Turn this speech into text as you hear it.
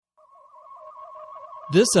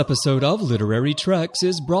This episode of Literary Treks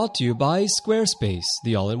is brought to you by Squarespace,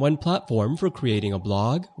 the all-in-one platform for creating a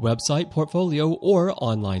blog, website, portfolio, or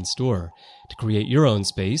online store. To create your own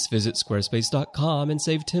space, visit squarespace.com and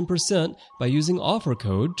save 10% by using offer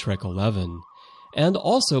code TREK11. And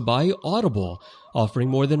also by Audible, offering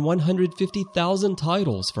more than 150,000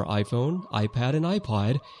 titles for iPhone, iPad, and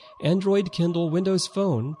iPod, Android, Kindle, Windows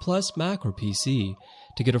Phone, plus Mac or PC.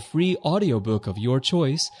 To get a free audiobook of your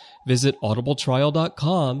choice, visit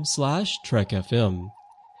audibletrial.com/trekfm.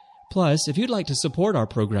 Plus, if you'd like to support our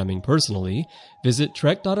programming personally, visit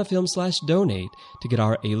trek.fm/donate to get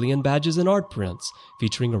our alien badges and art prints,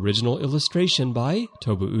 featuring original illustration by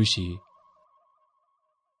Tobuushi.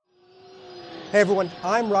 Hey everyone,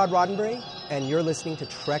 I'm Rod Roddenberry, and you're listening to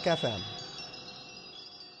Trek FM.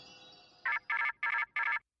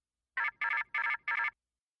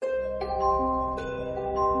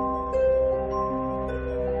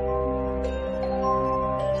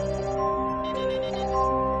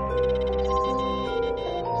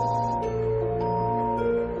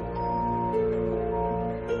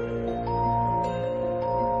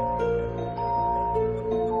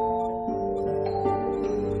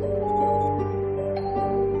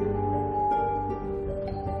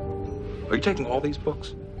 Are you taking all these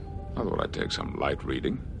books? I thought I'd take some light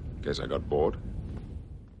reading. Guess I got bored.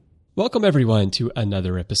 Welcome everyone to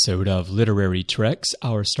another episode of Literary Treks,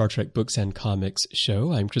 our Star Trek books and comics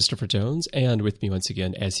show. I'm Christopher Jones, and with me once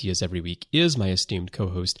again, as he is every week, is my esteemed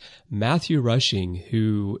co-host, Matthew Rushing,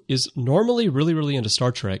 who is normally really into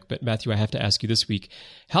Star Trek. But Matthew, I have to ask you this week,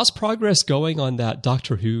 how's progress going on that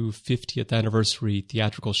Doctor Who 50th anniversary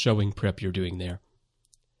theatrical showing prep you're doing there?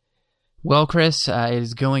 Well, Chris, it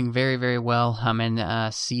is going very well. I'm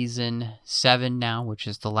in season 7 now, which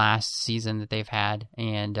is the last season that they've had,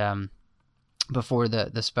 and before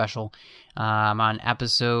the special. I'm on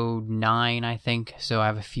episode 9, I think, so I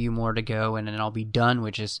have a few more to go, and then I'll be done,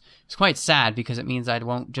 which is it's quite sad because it means I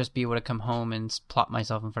won't just be able to come home and plop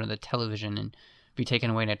myself in front of the television and be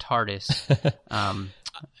taken away in a TARDIS.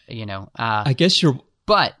 I guess you're...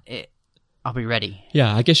 But... I'll be ready.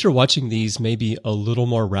 Yeah, I guess you're watching these maybe a little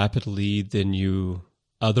more rapidly than you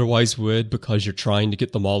otherwise would because you're trying to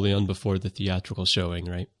get them all in before the theatrical showing,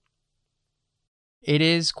 right? It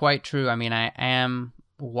is quite true. I mean, I am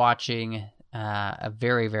watching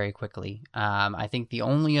very quickly. I think the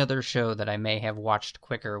only other show that I may have watched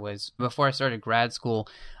quicker was before I started grad school.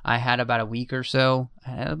 I had about a week or so,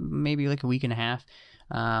 maybe like a week and a half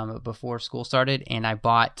before school started, and I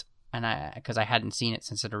bought... because I hadn't seen it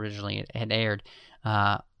since it originally had aired,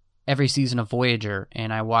 every season of Voyager,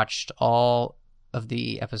 and I watched all of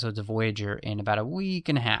the episodes of Voyager in about a week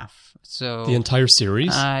and a half. So the entire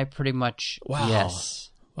series? I pretty much... Wow.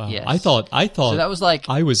 Yes. Wow. Yes. I thought so that was like...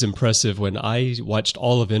 I was impressive when I watched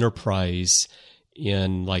all of Enterprise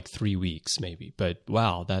in like 3 weeks maybe. But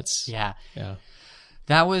wow, that's... Yeah.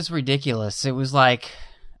 That was ridiculous. It was like...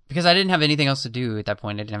 Because I didn't have anything else to do at that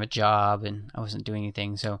point. I didn't have a job, and I wasn't doing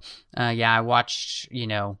anything. So, I watched,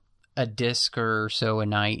 a disc or so a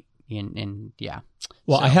night, and yeah.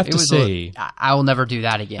 Well, so I have to say... I will never do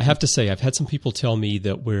that again. I have to say, I've had some people tell me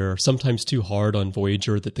that we're sometimes too hard on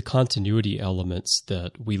Voyager, that the continuity elements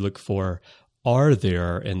that we look for are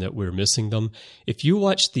there and that we're missing them. If you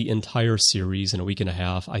watched the entire series in a week and a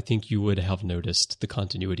half, I think you would have noticed the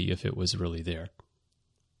continuity if it was really there.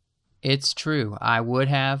 It's true. I would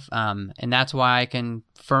have, and that's why I can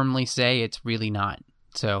firmly say it's really not.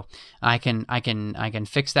 So I can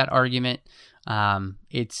fix that argument.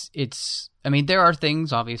 It's. I mean, there are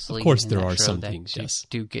things obviously. Of course, there are some things. Yes,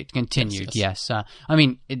 do get continued. Yes. I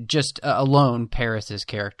mean, alone, Paris's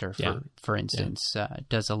character, for instance,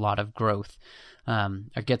 does a lot of growth.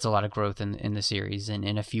 Or gets a lot of growth in the series and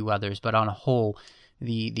in a few others, but on a whole,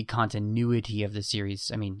 the continuity of the series.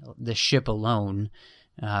 I mean, the ship alone.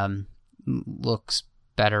 Looks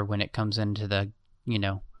better when it comes into the,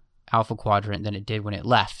 Alpha Quadrant than it did when it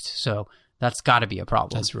left. So that's got to be a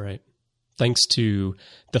problem. That's right. Thanks to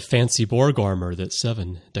the fancy Borg armor that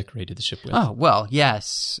Seven decorated the ship with. Oh, well,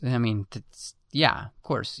 yes. I mean, of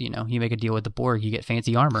course, you make a deal with the Borg, you get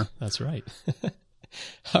fancy armor. That's right.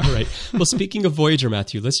 All right. Well, speaking of Voyager,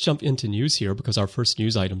 Matthew, let's jump into news here because our first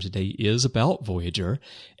news item today is about Voyager.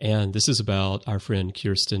 And this is about our friend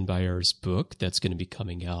Kirsten Beyer's book that's going to be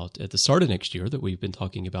coming out at the start of next year that we've been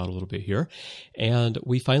talking about a little bit here. And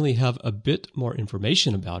we finally have a bit more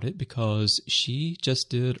information about it because she just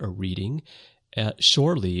did a reading at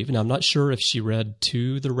Shore Leave. And I'm not sure if she read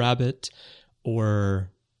to the Rabbit or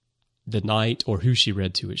the Night or who she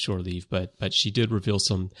read to at Shore Leave, but she did reveal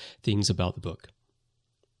some things about the book.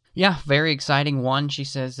 Yeah, very exciting one. She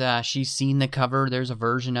says she's seen the cover. There's a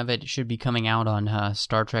version of it. It should be coming out on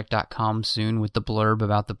StarTrek.com soon with the blurb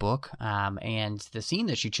about the book. And the scene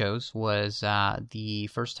that she chose was the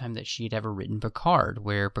first time that she'd ever written Picard,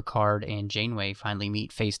 where Picard and Janeway finally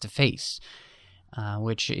meet face to face,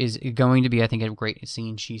 which is going to be, I think, a great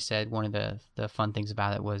scene. She said one of the fun things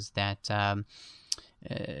about it was that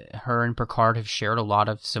her and Picard have shared a lot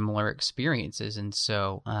of similar experiences, and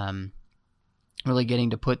so really getting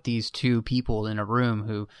to put these two people in a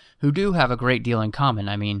room who do have a great deal in common.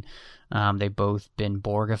 I mean, they've both been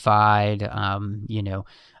Borgified.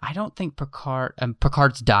 I don't think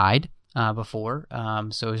Picard's died before,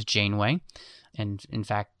 so has Janeway. And in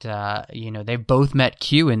fact, they've both met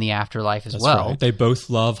Q in the afterlife as well. Right. They both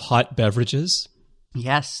love hot beverages.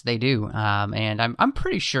 Yes, they do. And I'm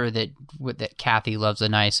pretty sure that Kathy loves a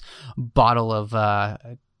nice bottle of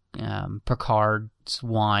Picard's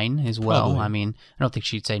wine as well. Probably. I mean, I don't think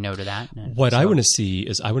she'd say no to that. What I want to see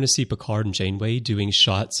is Picard and Janeway doing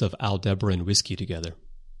shots of Aldebaran whiskey together.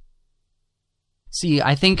 See,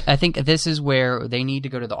 I think this is where they need to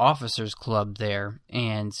go to the officers' club there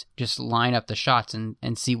and just line up the shots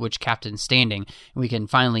and see which captain's standing. We can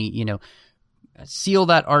finally, seal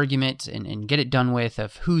that argument and get it done with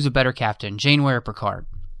of who's a better captain, Janeway or Picard.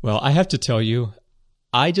 Well, I have to tell you,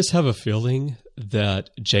 I just have a feeling that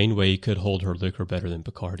Janeway could hold her liquor better than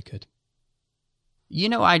Picard could.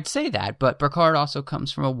 I'd say that, but Picard also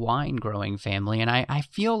comes from a wine-growing family, and I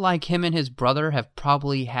feel like him and his brother have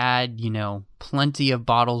probably had, plenty of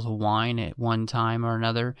bottles of wine at one time or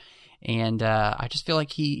another, and I just feel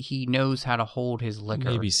like he knows how to hold his liquor.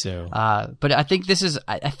 Maybe so. But I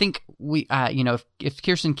think we, if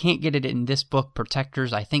Kirsten can't get it in this book,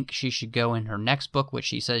 Protectors, I think she should go in her next book, which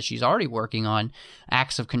she says she's already working on,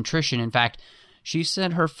 Acts of Contrition. In fact, she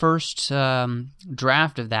said her first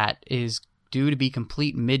draft of that is due to be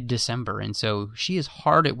complete mid-December, and so she is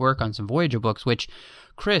hard at work on some Voyager books, which,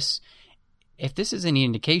 Chris, if this is any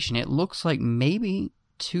indication, it looks like maybe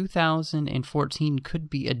 2014 could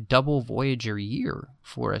be a double Voyager year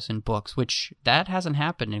for us in books, which that hasn't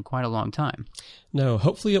happened in quite a long time. No,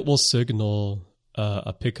 hopefully it will signal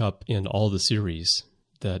a pickup in all the series,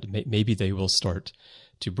 that maybe they will start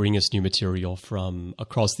to bring us new material from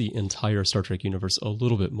across the entire Star Trek universe a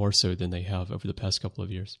little bit more so than they have over the past couple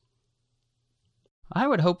of years. I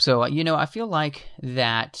would hope so. I feel like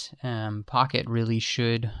that Pocket really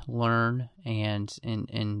should learn, and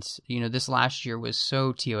this last year was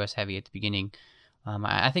so TOS heavy at the beginning.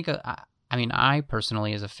 I think, I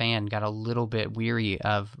personally as a fan got a little bit weary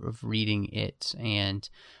of reading it, and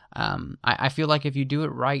I feel like if you do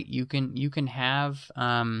it right, you can have,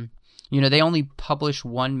 they only publish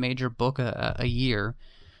one major book a year,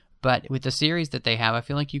 but with the series that they have, I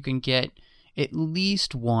feel like you can get at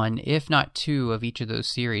least one, if not two, of each of those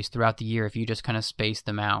series throughout the year if you just kind of space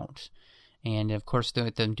them out. And of course,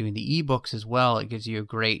 with them doing the ebooks as well, it gives you a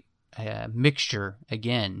great mixture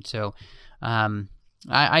again. So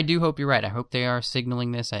I do hope you're right. I hope they are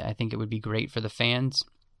signaling this. I think it would be great for the fans.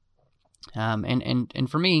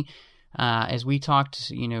 And for me, as we talked,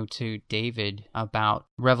 to David about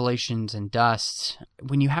Revelations and Dust,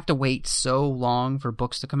 when you have to wait so long for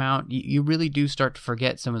books to come out, you really do start to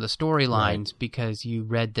forget some of the storylines, right, because you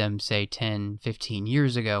read them, say, 10, 15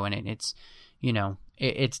 years ago, and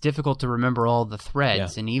it's difficult to remember all the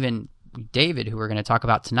threads. Yeah. And even David, who we're going to talk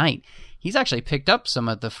about tonight, he's actually picked up some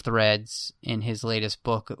of the threads in his latest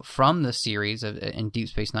book from the series in Deep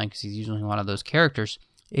Space Nine, because he's usually one of those characters.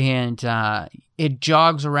 And it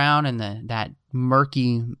jogs around in that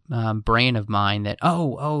murky brain of mine that,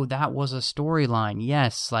 that was a storyline.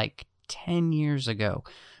 Yes, like 10 years ago.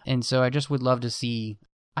 And so I just would love to see,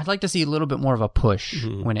 I'd like to see a little bit more of a push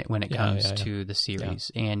when it comes to the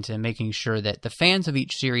series, and making sure that the fans of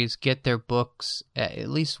each series get their books at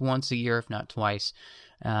least once a year, if not twice.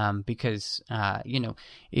 Because,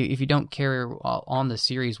 if you don't carry on the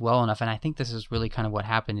series well enough, and I think this is really kind of what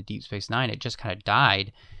happened to Deep Space Nine, it just kind of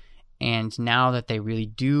died. And now that they really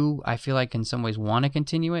do, I feel like in some ways want to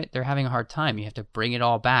continue it, they're having a hard time. You have to bring it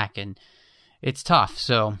all back, and it's tough.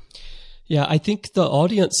 So, yeah, I think the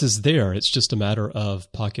audience is there. It's just a matter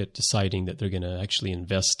of Pocket deciding that they're going to actually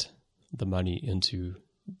invest the money into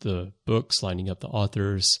the books, lining up the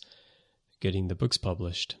authors, getting the books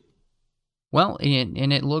published. Well,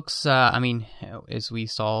 and it looks, as we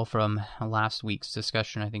saw from last week's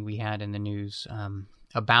discussion, I think we had in the news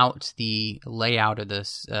about the layout of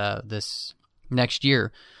this next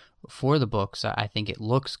year for the books, I think it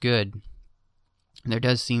looks good. There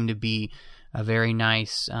does seem to be a very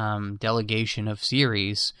nice delegation of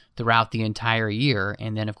series throughout the entire year.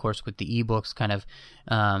 And then, of course, with the ebooks kind of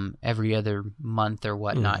every other month or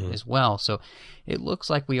whatnot as well. So it looks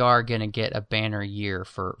like we are going to get a banner year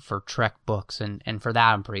for Trek books. And for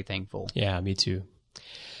that, I'm pretty thankful. Yeah, me too.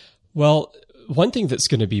 Well, one thing that's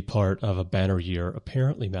going to be part of a banner year,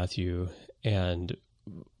 apparently, Matthew, and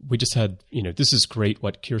we just had, this is great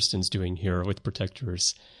what Kirsten's doing here with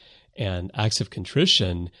Protectors and Acts of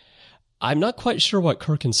Contrition. I'm not quite sure what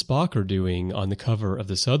Kirk and Spock are doing on the cover of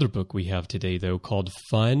this other book we have today, though, called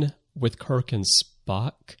Fun with Kirk and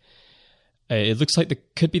Spock. It looks like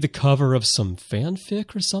it could be the cover of some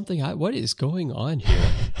fanfic or something. What is going on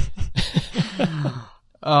here?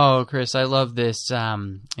 Oh, Chris, I love this.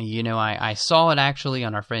 I saw it actually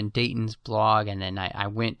on our friend Dayton's blog, and then I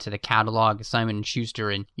went to the catalog, Simon &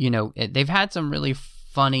 Schuster, and, they've had some really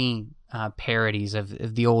funny parodies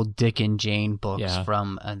of the old Dick and Jane books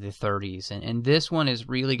from the 30s. And this one is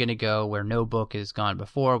really going to go where no book has gone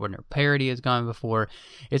before, where no parody has gone before.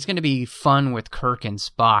 It's going to be Fun with Kirk and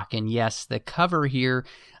Spock. And yes, the cover here,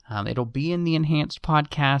 it'll be in the enhanced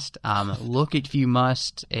podcast. Look if you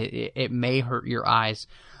must. It may hurt your eyes,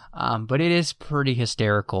 but it is pretty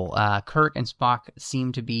hysterical. Kirk and Spock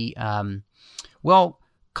seem to be,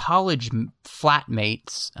 college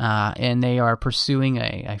flatmates, and they are pursuing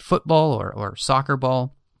a football or soccer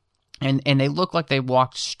ball, and they look like they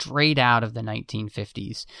walked straight out of the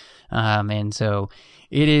 1950s, and so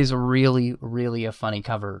it is really, really a funny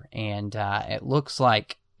cover, and it looks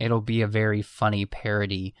like it'll be a very funny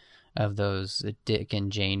parody of those Dick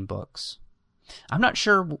and Jane books. I'm not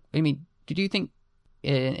sure, did you think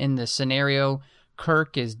in the scenario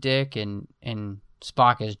Kirk is Dick and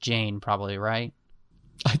Spock is Jane, probably, right?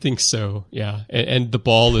 I think so, yeah. And the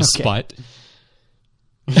ball is Spot.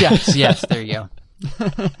 Yes, there you go.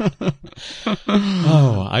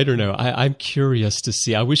 Oh, I don't know. I'm curious to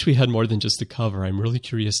see. I wish we had more than just the cover. I'm really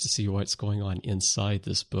curious to see what's going on inside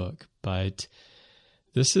this book. But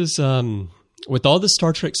this is, with all the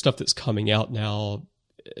Star Trek stuff that's coming out now,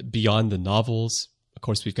 beyond the novels, of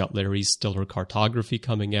course, we've got Larry's Stellar Cartography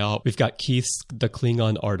coming out. We've got Keith's The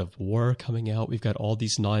Klingon Art of War coming out. We've got all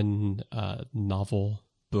these non-novel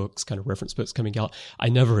books, kind of reference books coming out. I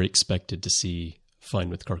never expected to see Fun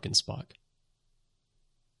with Kirk and Spock.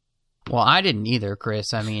 Well, I didn't either,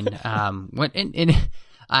 Chris. I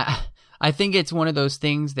think it's one of those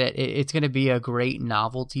things that it's going to be a great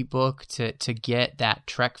novelty book to get that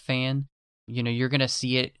Trek fan. You're going to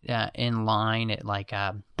see it in line at like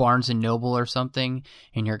Barnes & Noble or something,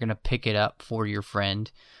 and you're going to pick it up for your friend.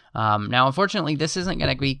 Now, unfortunately, this isn't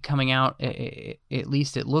going to be coming out, at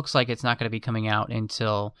least it looks like it's not going to be coming out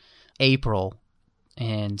until April.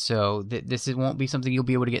 And so this won't be something you'll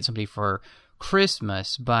be able to get somebody for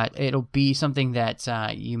Christmas, but it'll be something that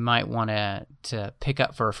you might want to pick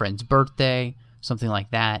up for a friend's birthday, something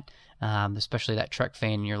like that. Especially that Trek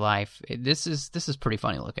fan in your life. This is pretty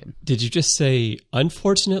funny looking. Did you just say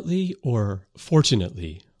unfortunately or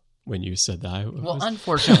fortunately when you said that?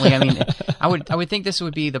 Unfortunately, I would think this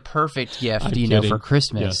would be the perfect gift, for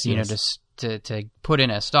Christmas. Yes. Just to put in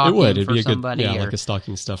a stocking It'd for be somebody, like a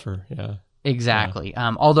stocking stuffer. Yeah. Exactly.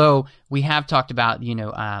 Yeah. Although we have talked about,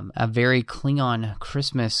 a very Klingon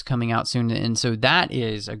Christmas coming out soon. And so that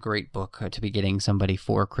is a great book to be getting somebody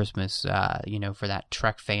for Christmas, for that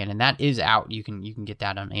Trek fan. And that is out. You can get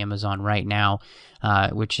that on Amazon right now,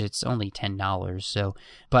 which it's only $10. So,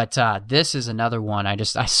 but this is another one. I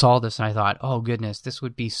saw this and I thought, oh goodness, this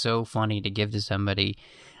would be so funny to give to somebody,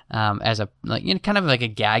 as a, kind of like a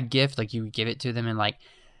gag gift. Like you would give it to them and like,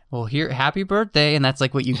 well, here, happy birthday, and that's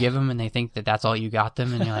like what you give them, and they think that that's all you got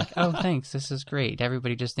them, and you're like, oh, thanks, this is great.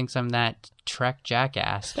 Everybody just thinks I'm that Trek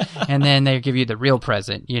jackass, and then they give you the real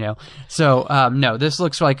present, So, no, this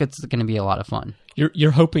looks like it's going to be a lot of fun.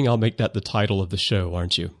 You're hoping I'll make that the title of the show,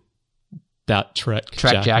 aren't you? That Trek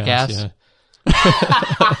jackass? Yeah.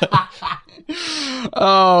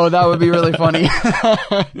 Oh, that would be really funny.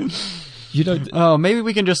 Maybe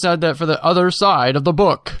we can just add that for the other side of the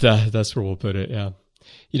book. That's where we'll put it, yeah.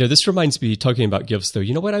 This reminds me, talking about gifts, though,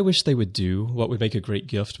 you know what I wish they would do? What would make a great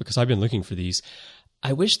gift? Because I've been looking for these.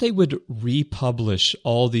 I wish they would republish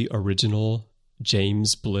all the original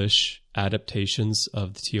James Blish adaptations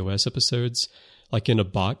of the TOS episodes, like in a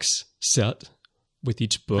box set with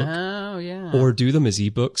each book. Oh, yeah. Or do them as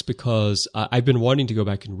ebooks, because I've been wanting to go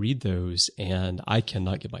back and read those, and I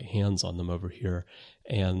cannot get my hands on them over here.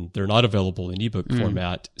 And they're not available in ebook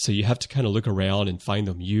format. So you have to kind of look around and find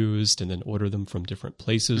them used and then order them from different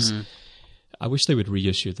places. I wish they would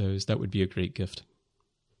reissue those. That would be a great gift.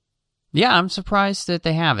 Yeah, I'm surprised that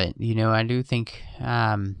they haven't. I do think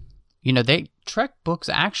Trek books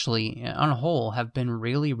actually, on a whole, have been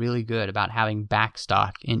really, really good about having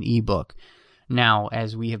backstock in ebook. Now,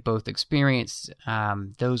 as we have both experienced,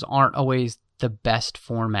 those aren't always the best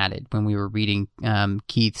formatted when we were reading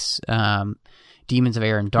Keith's Demons of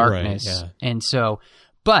Air and Darkness. Right, yeah. And so,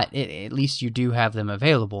 but at least you do have them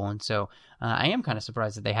available. And so I am kind of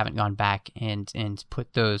surprised that they haven't gone back and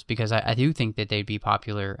put those, because I do think that they'd be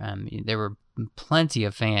popular. There were plenty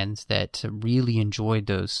of fans that really enjoyed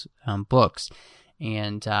those books.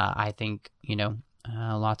 And I think,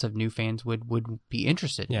 lots of new fans would be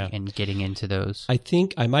interested in getting into those. I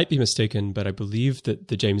think I might be mistaken, but I believe that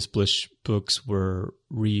the James Blish books were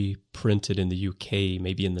reprinted in the UK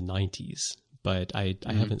maybe in the 90s, but I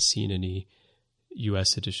haven't seen any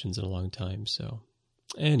US editions in a long time. So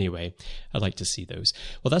anyway, I'd like to see those.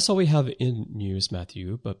 Well, that's all we have in news,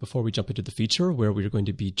 Matthew. But before we jump into the feature, where we're going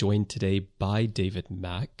to be joined today by David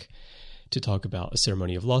Mack to talk about A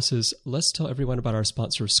Ceremony of Losses, let's tell everyone about our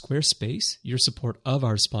sponsor, Squarespace. Your support of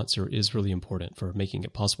our sponsor is really important for making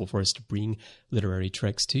it possible for us to bring literary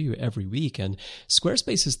treks to you every week. And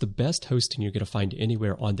Squarespace is the best hosting you're going to find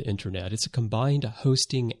anywhere on the internet. It's a combined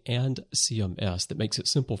hosting and CMS that makes it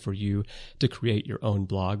simple for you to create your own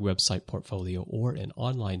blog, website, portfolio, or an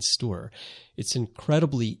online store. It's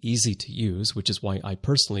incredibly easy to use, which is why I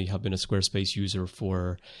personally have been a Squarespace user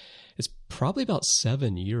for it's probably about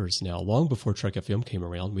 7 years now, long before Trek FM came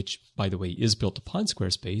around, which, by the way, is built upon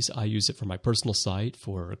Squarespace. I use it for my personal site,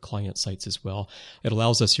 for client sites as well. It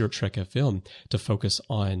allows us here at Trek FM to focus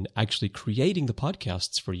on actually creating the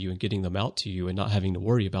podcasts for you and getting them out to you and not having to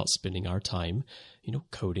worry about spending our time,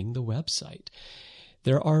 coding the website.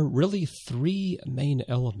 There are really 3 main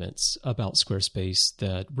elements about Squarespace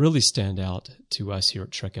that really stand out to us here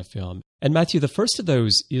at Trek FM. And Matthew, the first of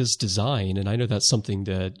those is design, and I know that's something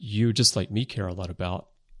that you, just like me, care a lot about.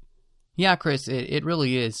 Yeah, Chris, it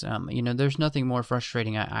really is. There's nothing more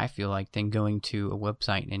frustrating, I feel like, than going to a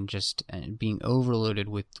website and just being overloaded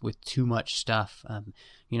with too much stuff.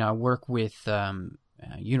 I work with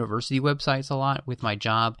university websites a lot with my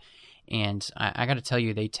job, and I got to tell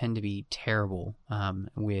you, they tend to be terrible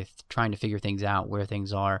with trying to figure things out, where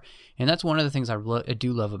things are. And that's one of the things I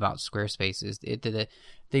do love about Squarespace is that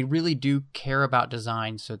they really do care about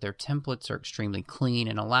design, so their templates are extremely clean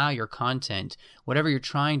and allow your content, whatever you're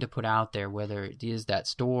trying to put out there, whether it is that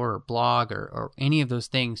store or blog or any of those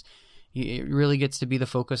things, it really gets to be the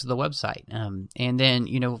focus of the website. And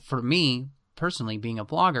then, for me, personally, being a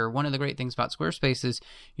blogger, one of the great things about Squarespace is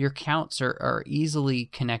your accounts are easily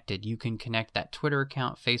connected. You can connect that Twitter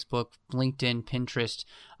account, Facebook, LinkedIn, Pinterest.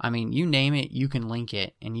 I mean, you name it, you can link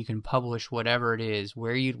it, and you can publish whatever it is,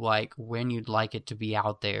 where you'd like, when you'd like it to be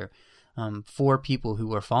out there for people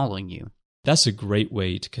who are following you. That's a great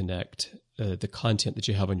way to connect the content that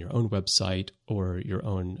you have on your own website or your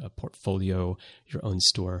own portfolio, your own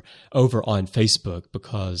store, over on Facebook,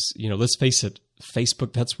 because, let's face it,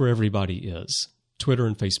 Facebook, that's where everybody is, Twitter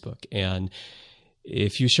and Facebook. And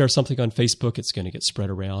if you share something on Facebook, it's going to get spread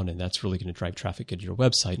around, and that's really going to drive traffic into your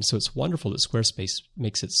website. And so it's wonderful that Squarespace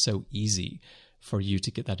makes it so easy for you to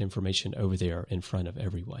get that information over there in front of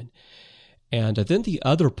everyone. And then the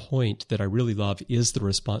other point that I really love is the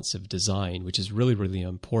responsive design, which is really, really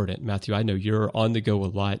important. Matthew, I know you're on the go a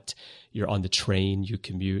lot. You're on the train. You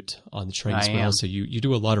commute on the train as well. So you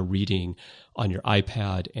do a lot of reading on your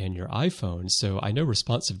iPad and your iPhone. So I know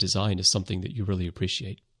responsive design is something that you really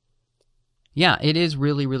appreciate. Yeah, it is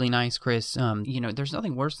really, really nice, Chris. There's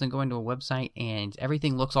nothing worse than going to a website and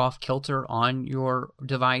everything looks off kilter on your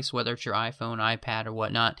device, whether it's your iPhone, iPad, or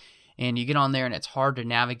whatnot. And you get on there and it's hard to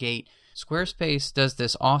navigate. Squarespace does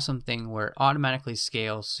this awesome thing where it automatically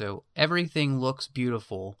scales, so everything looks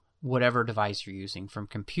beautiful, whatever device you're using, from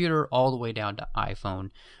computer all the way down to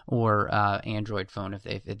iPhone or Android phone,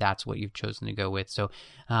 if that's what you've chosen to go with. So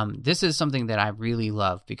this is something that I really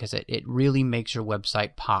love because it really makes your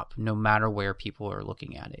website pop no matter where people are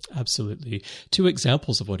looking at it. Absolutely. 2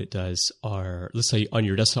 examples of what it does are, let's say on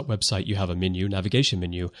your desktop website, you have a menu, navigation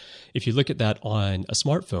menu. If you look at that on a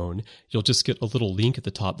smartphone, you'll just get a little link at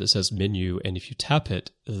the top that says menu. And if you tap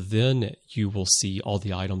it, then you will see all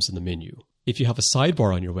the items in the menu. If you have a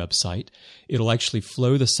sidebar on your website, it'll actually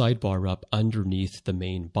flow the sidebar up underneath the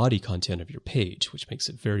main body content of your page, which makes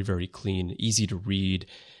it very, very clean, easy to read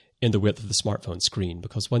in the width of the smartphone screen.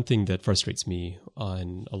 Because one thing that frustrates me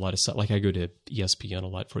on a lot of sites, like I go to ESPN a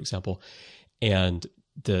lot, for example, and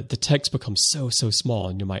the text becomes so small,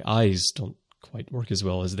 and my eyes don't quite work as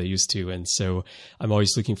well as they used to. And so I'm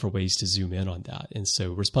always looking for ways to zoom in on that. And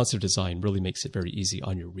so responsive design really makes it very easy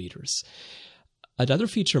on your readers. Another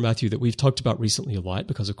feature, Matthew, that we've talked about recently a lot,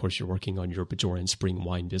 because of course you're working on your Bajoran spring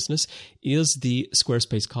wine business, is the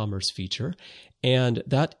Squarespace Commerce feature. And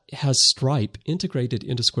that has Stripe integrated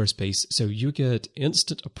into Squarespace, so you get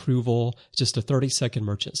instant approval, just a 30-second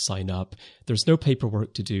merchant sign up. There's no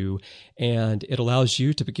paperwork to do, and it allows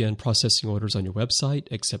you to begin processing orders on your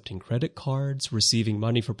website, accepting credit cards, receiving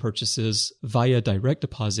money for purchases via direct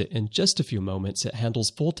deposit in just a few moments. It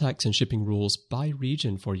handles full tax and shipping rules by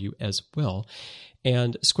region for you as well.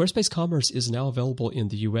 And Squarespace Commerce is now available in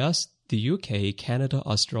the US, the UK, Canada,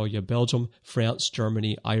 Australia, Belgium, France,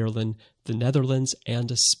 Germany, Ireland, the Netherlands,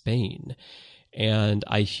 and Spain. And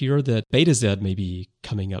I hear that Beset may be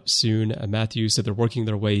coming up soon. Matthew said they're working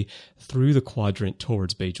their way through the quadrant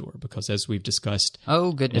towards Bajor, because as we've discussed,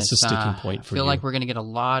 oh goodness, it's a sticking point for you. I feel like we're going to get a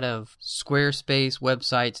lot of Squarespace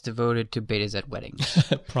websites devoted to Beset weddings.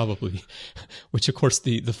 Probably. Which, of course,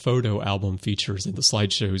 the photo album features and the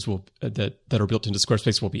slideshows that are built into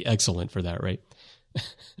Squarespace will be excellent for that, right?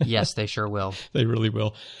 Yes, they sure will. They really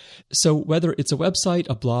will. So whether it's a website,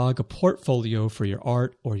 a blog, a portfolio for your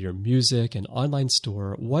art or your music, an online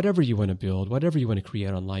store, whatever you want to build, whatever you want to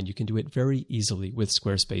create online, you can do it very easily with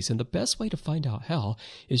Squarespace. And the best way to find out how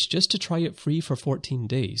is just to try it free for 14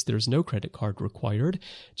 days. There's no credit card required.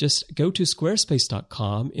 Just go to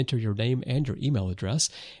squarespace.com, enter your name and your email address,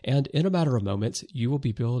 and in a matter of moments, you will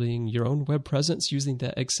be building your own web presence using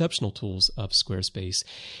the exceptional tools of Squarespace.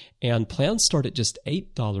 And plans start at just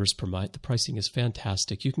 $8 per month. The pricing is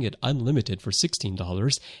fantastic. You can get unlimited for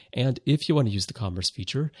 $16. And if you want to use the commerce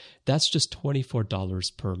feature, that's just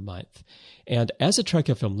 $24 per month. And as a Trek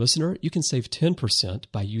FM listener, you can save 10%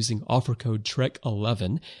 by using offer code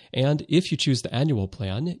TREK11. And if you choose the annual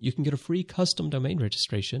plan, you can get a free custom domain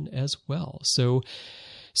registration as well. So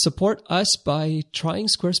support us by trying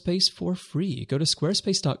Squarespace for free. Go to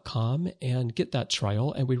squarespace.com and get that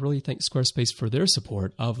trial. And we really thank Squarespace for their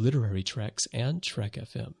support of Literary Treks and Trek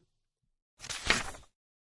FM.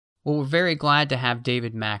 Well, we're very glad to have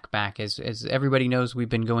David Mack back. As everybody knows, we've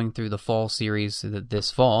been going through the fall series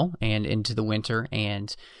this fall and into the winter.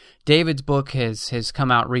 And David's book has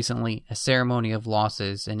come out recently, A Ceremony of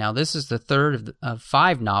Losses. And now this is the third of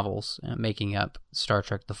 5 novels making up Star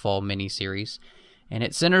Trek The Fall miniseries. And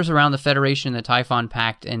it centers around the Federation, the Typhon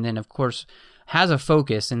Pact, and then, of course, has a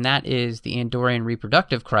focus, and that is the Andorian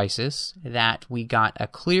reproductive crisis that we got a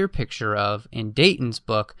clear picture of in Dayton's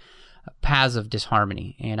book, Paths of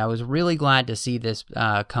Disharmony. And I was really glad to see this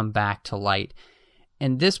come back to light.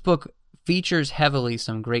 And this book features heavily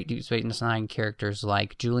some great Deep Space Nine characters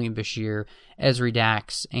like Julian Bashir, Ezri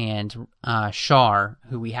Dax, and Shar,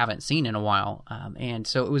 who we haven't seen in a while. And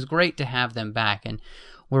so it was great to have them back. And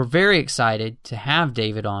we're very excited to have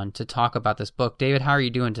David on to talk about this book. David, how are you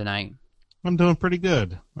doing tonight? I'm doing pretty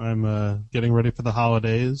good. I'm getting ready for the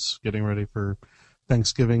holidays, getting ready for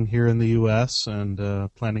Thanksgiving here in the U.S., and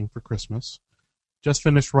planning for Christmas. Just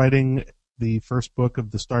finished writing the first book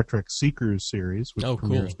of the Star Trek Seekers series, which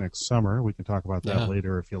premieres next summer. We can talk about that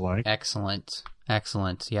later if you like. Excellent.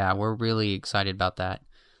 Yeah, we're really excited about that.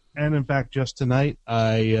 And in fact, just tonight,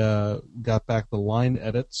 I got back the line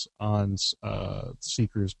edits on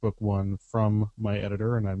Seekers Book 1 from my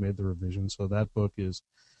editor, and I made the revision. So that book is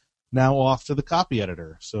now off to the copy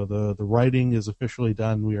editor. So the writing is officially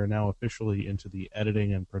done. We are now officially into the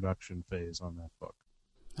editing and production phase on that book.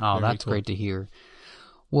 Oh, that's great to hear.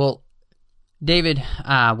 Well, David,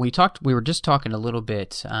 we were just talking a little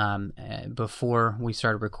bit before we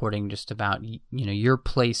started recording just about your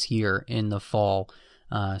place here in the fall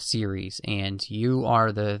series, and you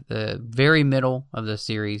are the very middle of the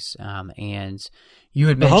series, and you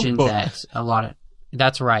had mentioned that a lot of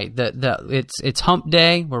that's right. It's Hump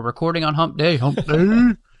Day. We're recording on Hump Day. Hump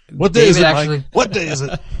Day. What day is it, Mike? What day is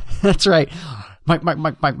it? That's right.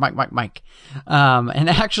 Mike. And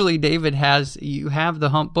actually, David you have the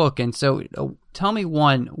Hump book, and so tell me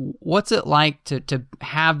what's it like to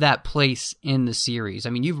have that place in the series? I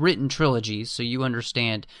mean, you've written trilogies, so you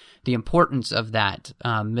understand the importance of that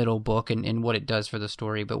middle book and what it does for the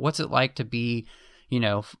story. But what's it like to be,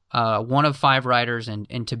 one of 5 writers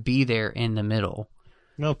and to be there in the middle?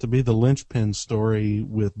 Well, to be the linchpin story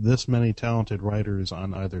with this many talented writers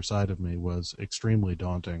on either side of me was extremely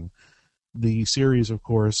daunting. The series, of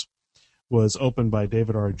course, was opened by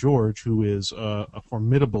David R. George, who is a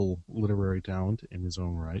formidable literary talent in his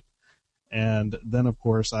own right. And then, of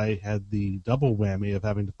course, I had the double whammy of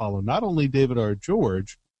having to follow not only David R.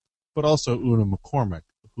 George, but also Una McCormack,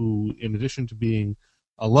 who, in addition to being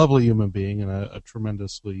a lovely human being and a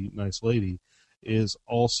tremendously nice lady, is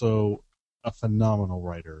also a phenomenal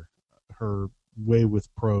writer. Her way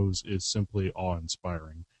with prose is simply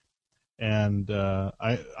awe-inspiring. And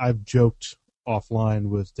I've joked offline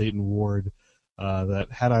with Dayton Ward that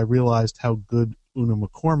had I realized how good Una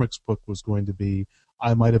McCormick's book was going to be,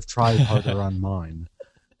 I might have tried harder on mine.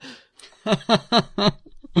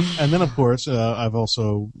 And then, of course, I've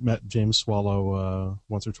also met James Swallow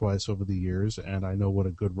once or twice over the years, and I know what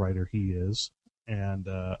a good writer he is. And,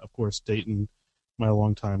 of course, Dayton, my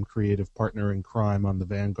longtime creative partner in crime on the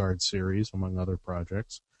Vanguard series, among other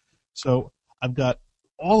projects. So I've got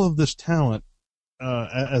all of this talent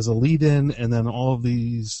as a lead-in, and then all of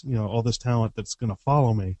these, all this talent that's going to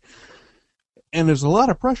follow me. And there's a lot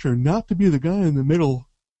of pressure not to be the guy in the middle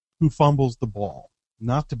who fumbles the ball,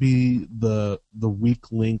 not to be the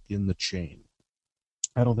weak link in the chain.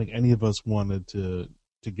 I don't think any of us wanted to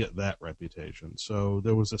get that reputation. So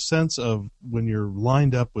there was a sense of, when you're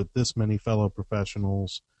lined up with this many fellow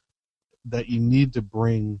professionals, that you need to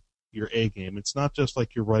bring your A game. It's not just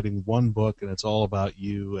like you're writing one book and it's all about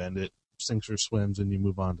you and it sinks or swims and you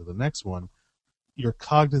move on to the next one. You're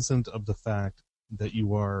cognizant of the fact that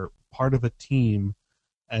you are part of a team,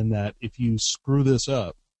 and that if you screw this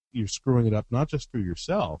up, you're screwing it up not just for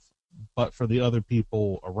yourself, but for the other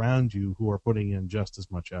people around you who are putting in just as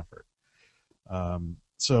much effort.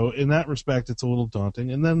 So in that respect, it's a little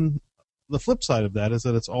daunting. And then the flip side of that is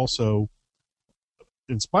that it's also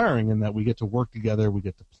inspiring in that we get to work together, we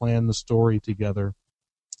get to plan the story together.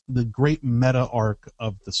 The great meta arc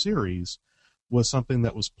of the series was something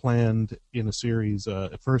that was planned in a series,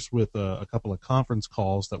 at first with a couple of conference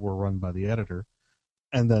calls that were run by the editor,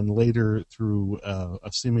 and then later through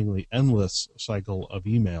a seemingly endless cycle of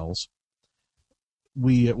emails.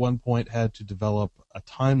 We at one point had to develop a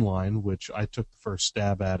timeline, which I took the first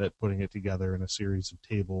stab at it, putting it together in a series of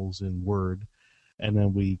tables in Word, and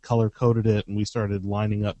then we color-coded it, and we started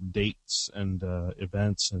lining up dates and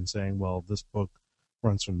events and saying, well, this book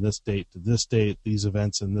runs from this date to this date. These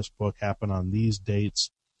events in this book happen on these dates,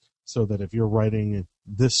 so that if you're writing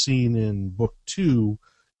this scene in book 2,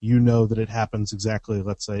 you know that it happens exactly,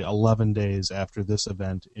 let's say, 11 days after this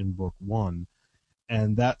event in book 1.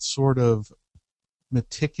 And that sort of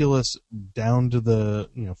meticulous, down to the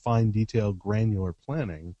fine detail, granular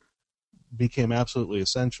planning became absolutely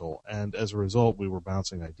essential. And as a result, we were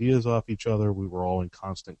bouncing ideas off each other. We were all in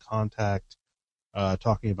constant contact,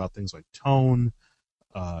 talking about things like tone,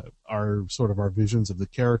 our visions of the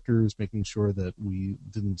characters, making sure that we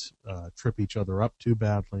didn't trip each other up too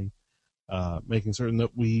badly, making certain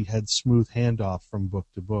that we had smooth handoff from book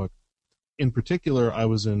to book. In particular, I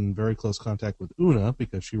was in very close contact with Una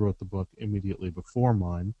because she wrote the book immediately before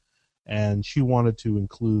mine, and she wanted to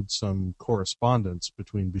include some correspondence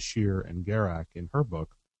between Bashir and Garak in her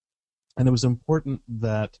book. And it was important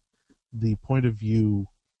that the point of view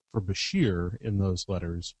for Bashir in those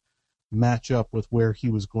letters match up with where he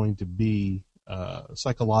was going to be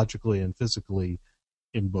psychologically and physically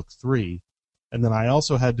in book 3. And then I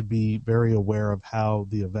also had to be very aware of how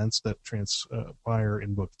the events that transpire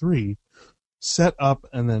in book 3 set up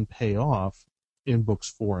and then pay off in books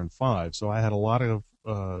 4 and 5. So I had a lot of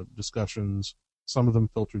discussions, some of them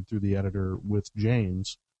filtered through the editor, with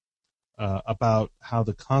James about how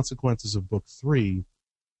the consequences of book 3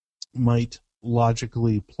 might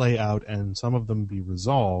logically play out and some of them be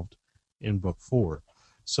resolved in book 4.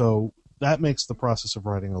 So that makes the process of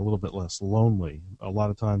writing a little bit less lonely. A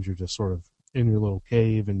lot of times you're just sort of in your little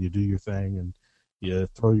cave and you do your thing and you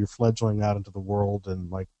throw your fledgling out into the world,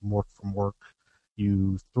 and like Mork from Work,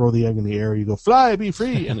 you throw the egg in the air, you go, fly, be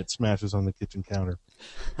free, and it smashes on the kitchen counter.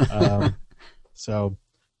 So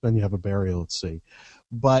then you have a burial at sea.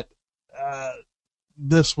 But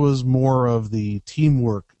this was more of the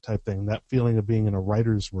teamwork type thing, that feeling of being in a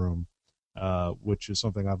writer's room, which is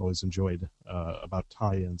something I've always enjoyed about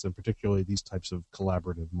tie-ins, and particularly these types of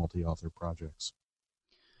collaborative multi-author projects.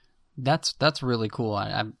 That's really cool.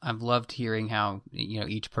 I've loved hearing how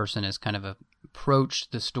each person has kind of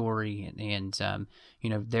approached the story and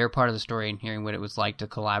their part of the story, and hearing what it was like to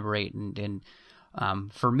collaborate. And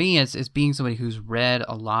for me, as being somebody who's read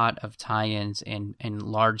a lot of tie-ins and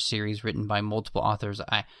large series written by multiple authors,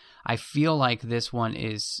 I feel like this one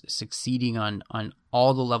is succeeding on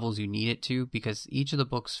all the levels you need it to, because each of the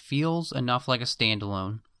books feels enough like a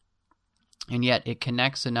standalone, and yet it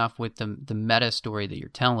connects enough with the meta story that you're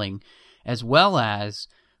telling, as well as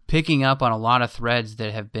picking up on a lot of threads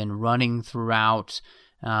that have been running throughout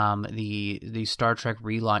the Star Trek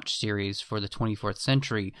relaunch series for the 24th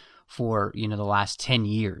century for the last 10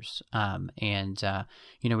 years. I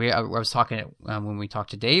was talking when we talked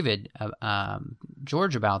to David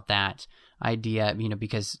George about that idea,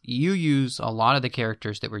 because you use a lot of the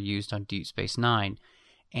characters that were used on Deep Space Nine,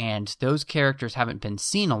 and those characters haven't been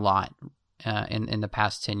seen a lot in the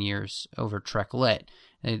past 10 years over Trek Lit.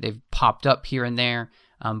 They've popped up here and there,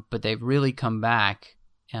 but they've really come back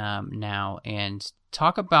now. And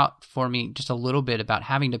talk about for me just a little bit about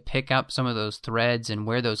having to pick up some of those threads and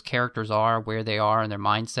where those characters are, where they are in their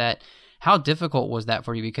mindset. How difficult was that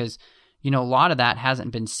for you? Because, a lot of that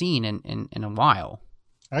hasn't been seen in a while.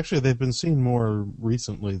 Actually, they've been seen more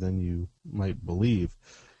recently than you might believe.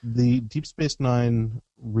 The Deep Space Nine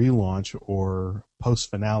relaunch, or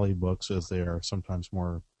post-finale books, as they are sometimes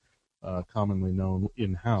more commonly known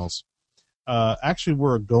in-house, actually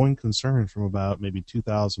were a going concern from about maybe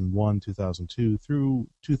 2001, 2002 through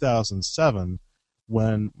 2007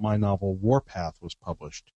 when my novel Warpath was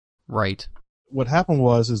published. Right. What happened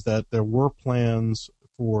was that there were plans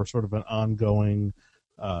for sort of an ongoing,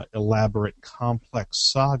 elaborate,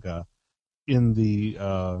 complex saga in the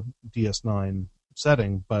DS9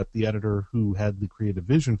 setting, but the editor who had the creative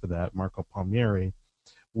vision for that, Marco Palmieri,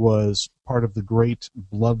 was part of the great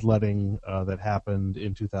bloodletting that happened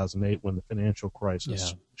in 2008 when the financial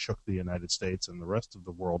crisis shook the United States and the rest of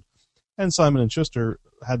the world. And Simon & Schuster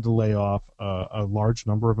had to lay off a large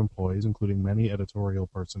number of employees, including many editorial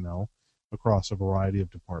personnel across a variety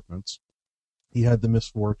of departments. He had the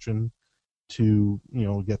misfortune to,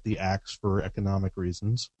 get the axe for economic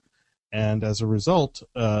reasons. And as a result,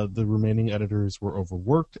 the remaining editors were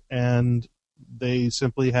overworked, and they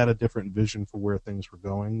simply had a different vision for where things were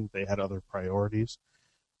going. They had other priorities.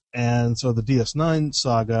 And so the DS9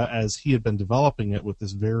 saga, as he had been developing it with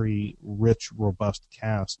this very rich, robust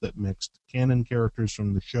cast that mixed canon characters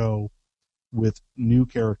from the show with new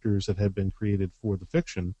characters that had been created for the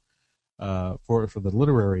fiction, for the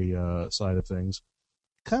literary side of things,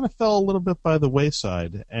 kind of fell a little bit by the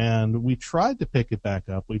wayside. And we tried to pick it back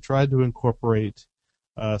up. We tried to incorporate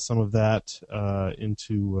some of that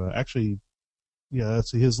into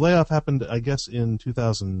his layoff happened, I guess, in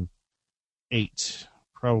 2008,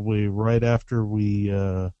 probably right after we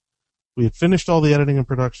had finished all the editing and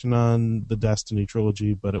production on the Destiny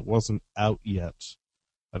trilogy, but it wasn't out yet,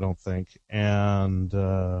 I don't think. And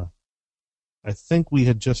I think we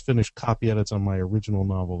had just finished copy edits on my original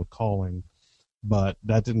novel, The Calling, but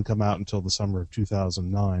that didn't come out until the summer of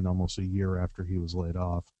 2009, almost a year after he was laid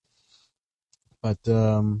off. But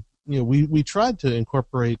we tried to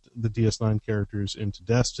incorporate the DS9 characters into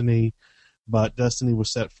Destiny, but Destiny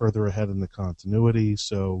was set further ahead in the continuity,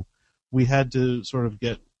 so we had to sort of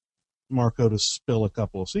get Marco to spill a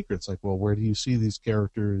couple of secrets, like, well, where do you see these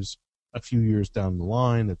characters a few years down the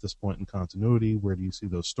line at this point in continuity? Where do you see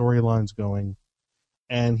those storylines going?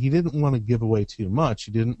 And he didn't want to give away too much.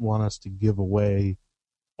 He didn't want us to give away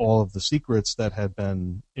all of the secrets that had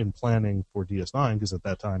been in planning for DS9, because at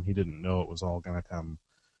that time he didn't know it was all going to come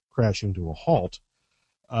crashing to a halt.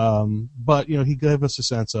 But, he gave us a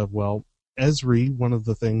sense of, well, Ezri, one of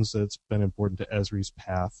the things that's been important to Ezri's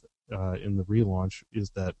path in the relaunch is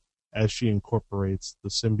that as she incorporates the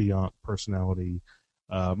symbiont personality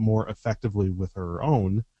more effectively with her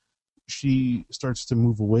own, she starts to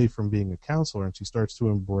move away from being a counselor, and she starts to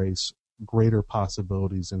embrace greater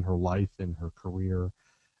possibilities in her life, in her career,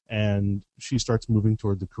 and she starts moving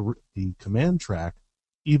toward the command track,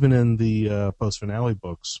 even in the post-finale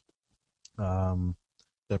books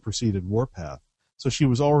that preceded Warpath. So she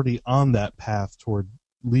was already on that path toward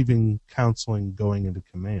leaving counseling, going into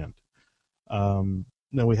command. Then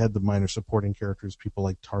we had the minor supporting characters, people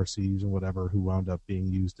like Tarses and whatever, who wound up being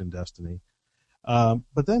used in Destiny.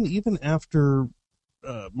 But then even after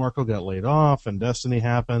Marco got laid off and Destiny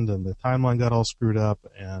happened and the timeline got all screwed up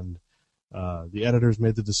and the editors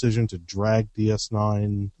made the decision to drag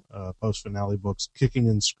DS9 post-finale books kicking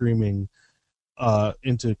and screaming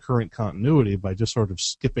into current continuity by just sort of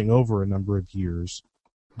skipping over a number of years.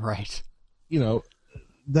 Right.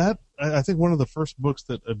 That, I think one of the first books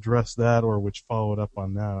that addressed that, or which followed up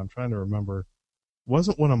on that, I'm trying to remember,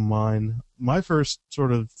 wasn't one of mine. My first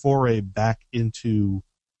sort of foray back into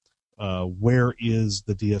where is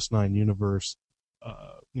the DS9 universe,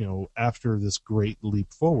 after this great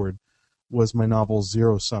leap forward, was my novel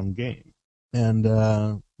Zero Sum Game.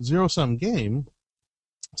 And Zero Sum Game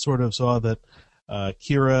sort of saw that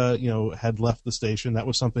Kira, had left the station. That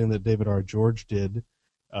was something that David R. George did,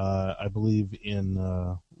 I believe, in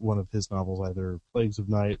one of his novels, either Plagues of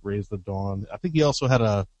Night, Raise the Dawn. I think he also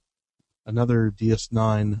had another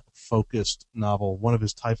DS9 focused novel, one of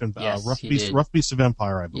his Typhon, yes, Rough Beasts of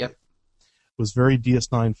Empire, I believe. Yep. Was very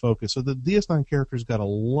DS9 focused. So the DS9 characters got a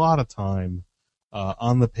lot of time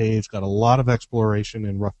on the page, got a lot of exploration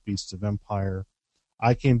in Rough Beasts of Empire.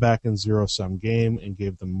 I came back in Zero Sum Game and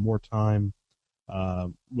gave them more time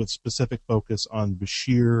with specific focus on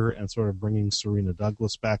Bashir and sort of bringing Serena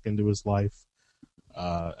Douglas back into his life.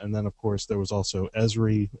 And then, of course, there was also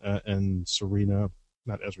Ezri and Serena,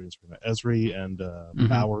 Esri and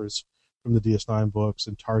Bowers from the DS9 books,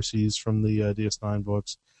 and Tarses from the DS9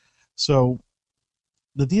 books. So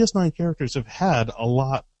the DS9 characters have had a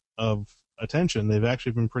lot of attention. They've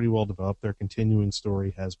actually been pretty well developed. Their continuing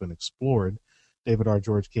story has been explored. David R.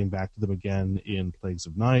 George came back to them again in Plagues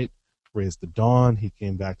of Night, Raise the Dawn. He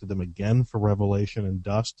came back to them again for Revelation and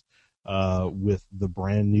Dust with the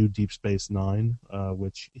brand new Deep Space Nine,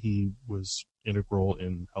 which he was integral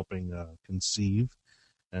in helping conceive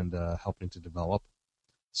and helping to develop.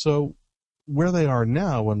 So where they are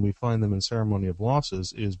now, when we find them in Ceremony of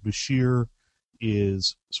Losses, is Bashir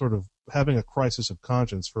is sort of having a crisis of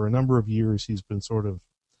conscience. For a number of years, he's been sort of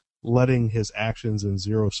letting his actions in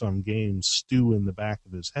zero-sum games stew in the back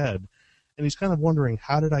of his head, and he's kind of wondering,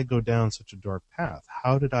 how did I go down such a dark path?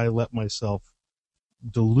 How did I let myself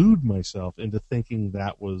delude myself into thinking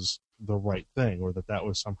that was the right thing, or that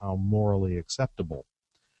was somehow morally acceptable?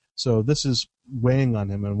 So this is weighing on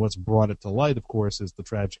him, and what's brought it to light, of course, is the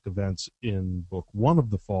tragic events in Book 1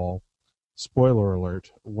 of The Fall, spoiler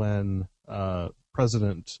alert, when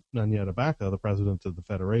President Nanyata Baka, the president of the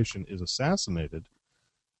Federation, is assassinated,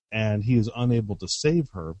 and he is unable to save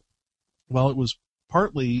her. Well, it was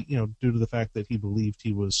partly, due to the fact that he believed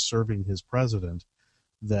he was serving his president,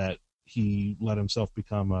 that he let himself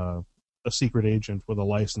become a secret agent with a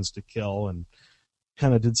license to kill, and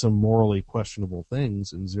kind of did some morally questionable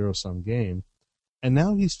things in zero-sum game. And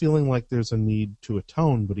now he's feeling like there's a need to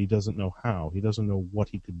atone, but he doesn't know how. He doesn't know what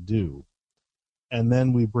he could do. And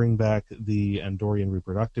then we bring back the Andorian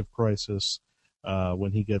reproductive crisis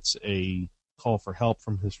when he gets a call for help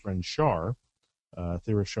from his friend Shar,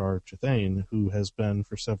 Thirashar Chethane, who has been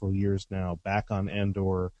for several years now back on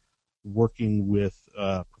Andor working with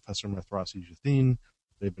Professor Methrasi Jethine.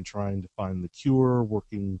 They've been trying to find the cure,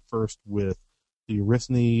 working first with the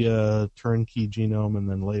Erythni turnkey genome, and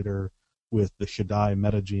then later with the Shaddai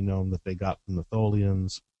metagenome that they got from the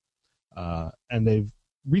Tholians. And they've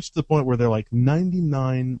reached the point where they're like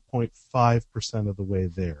 99.5% of the way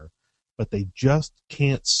there, but they just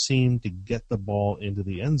can't seem to get the ball into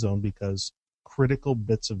the end zone because critical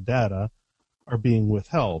bits of data are being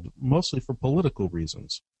withheld, mostly for political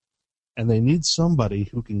reasons. And they need somebody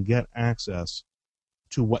who can get access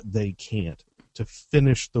to what they can't, to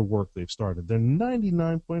finish the work they've started. They're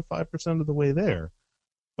 99.5% of the way there,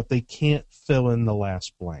 but they can't fill in the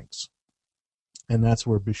last blanks. And that's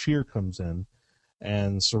where Bashir comes in,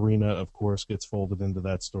 and Serena, of course, gets folded into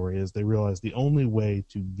that story, as they realize the only way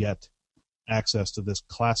to get access to this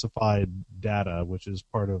classified data, which is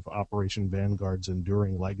part of Operation Vanguard's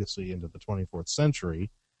enduring legacy into the 24th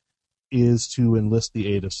century, is to enlist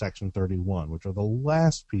the aid of Section 31, which are the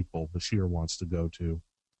last people Bashir wants to go to.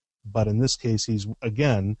 But in this case, he's,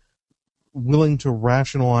 again, willing to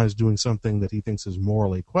rationalize doing something that he thinks is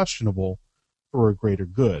morally questionable for a greater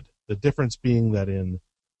good. The difference being that in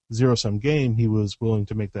Zero-Sum Game, he was willing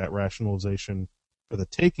to make that rationalization for the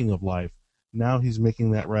taking of life. Now he's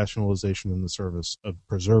making that rationalization in the service of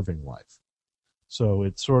preserving life. So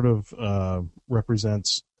it sort of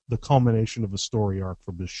represents the culmination of a story arc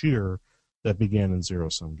for Bashir that began in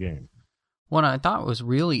Zero-Sum Game. What I thought was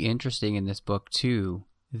really interesting in this book, too,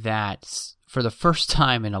 that for the first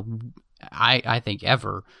time in I think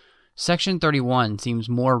ever, Section 31 seems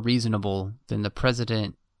more reasonable than the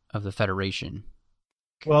President of the Federation.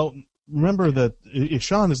 Well, remember that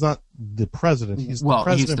Ishan is not the President. He's the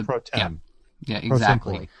President pro tem. Yeah,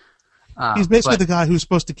 exactly. He's basically the guy who's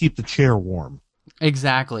supposed to keep the chair warm.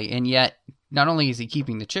 Exactly, and yet not only is he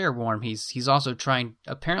keeping the chair warm, he's also trying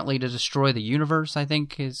apparently to destroy the universe. I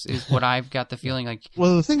think is what I've got the feeling like.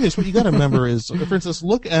 Well, the thing is, what you got to remember is, for instance,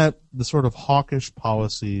 look at the sort of hawkish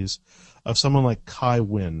policies of someone like Kai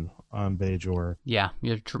Wynn on Bajor. Yeah,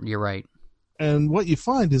 you're right. And what you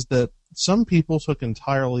find is that some people took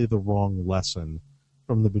entirely the wrong lesson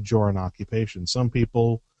from the Bajoran occupation. Some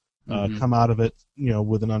people come out of it,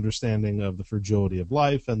 with an understanding of the fragility of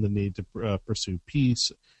life and the need to pursue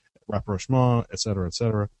peace, rapprochement, et cetera, et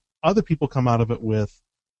cetera. Other people come out of it with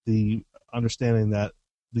the understanding that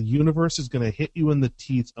the universe is going to hit you in the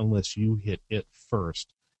teeth unless you hit it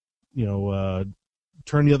first.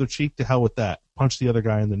 Turn the other cheek, to hell with that. Punch the other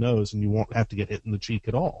guy in the nose, and you won't have to get hit in the cheek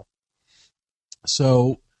at all.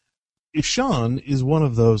 So Ishan is one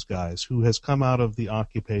of those guys who has come out of the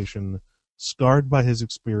occupation scarred by his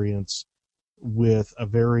experience with a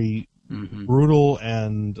very brutal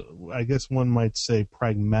and, I guess one might say,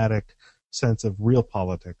 pragmatic sense of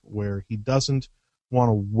realpolitik, where he doesn't want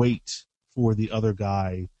to wait for the other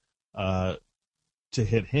guy to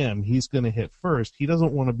hit him. He's going to hit first. He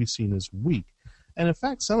doesn't want to be seen as weak. And in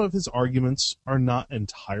fact, some of his arguments are not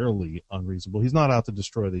entirely unreasonable. He's not out to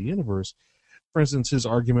destroy the universe, for instance, his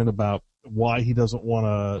argument about why he doesn't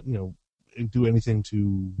want to, do anything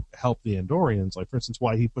to help the Andorians, like, for instance,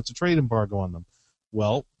 why he puts a trade embargo on them.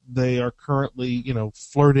 Well, they are currently,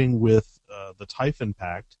 flirting with the Typhon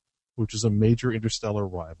Pact, which is a major interstellar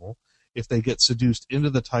rival. If they get seduced into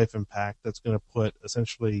the Typhon Pact, that's going to put,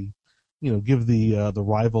 essentially, give the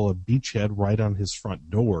rival a beachhead right on his front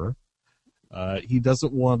door. He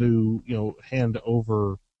doesn't want to, hand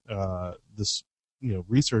over this,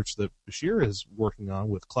 research that Bashir is working on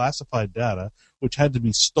with classified data, which had to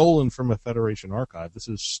be stolen from a Federation archive. This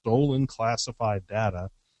is stolen classified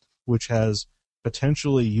data, which has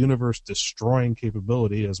potentially universe-destroying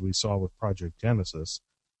capability, as we saw with Project Genesis,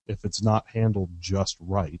 if it's not handled just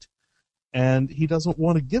right. And he doesn't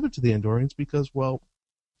want to give it to the Andorians because, well,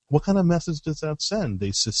 what kind of message does that send?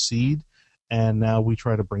 They secede, and now we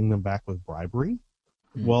try to bring them back with bribery?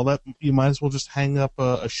 Well, that you might as well just hang up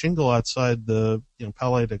a shingle outside the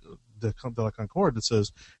Palais de la Concorde that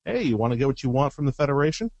says, hey, you want to get what you want from the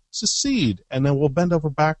Federation? Secede, and then we'll bend over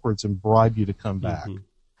backwards and bribe you to come back. Mm-hmm.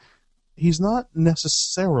 He's not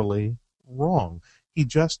necessarily wrong. He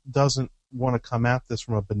just doesn't want to come at this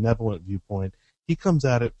from a benevolent viewpoint. He comes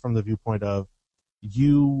at it from the viewpoint of,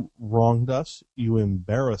 you wronged us, you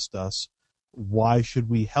embarrassed us, why should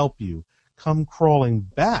we help you? Come crawling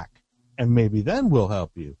back, and maybe then we'll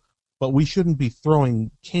help you. But we shouldn't be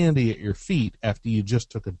throwing candy at your feet after you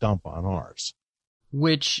just took a dump on ours.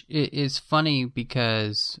 Which is funny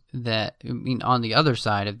because on the other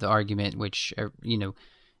side of the argument, which,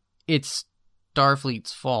 it's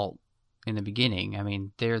Starfleet's fault in the beginning. I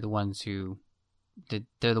mean, they're the ones who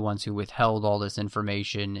withheld all this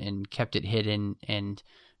information and kept it hidden and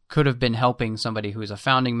could have been helping somebody who was a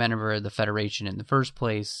founding member of the Federation in the first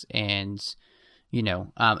place. And,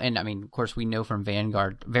 and I mean, of course, we know from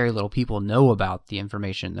Vanguard, very little people know about the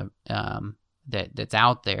information that's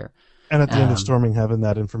out there. And at the end of Storming Heaven,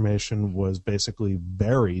 that information was basically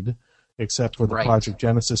buried, except for the Project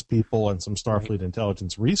Genesis people and some Starfleet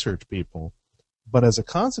intelligence research people. But as a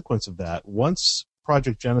consequence of that, once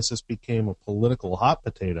Project Genesis became a political hot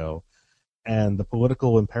potato, and the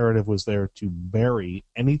political imperative was there to bury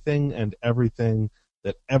anything and everything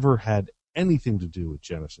that ever had anything to do with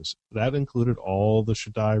Genesis. That included all the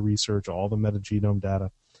Shaddai research, all the metagenome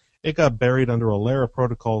data. It got buried under a layer of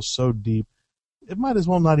protocols so deep, it might as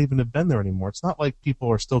well not even have been there anymore. It's not like people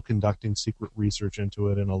are still conducting secret research into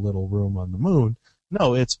it in a little room on the moon.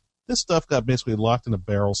 No, this stuff got basically locked in a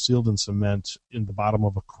barrel, sealed in cement in the bottom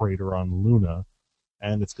of a crater on Luna,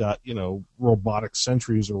 and it's got, robotic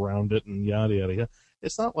sentries around it and yada, yada, yada.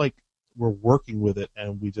 It's not like we're working with it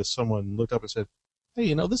and someone looked up and said,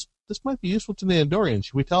 hey, this might be useful to the Andorians.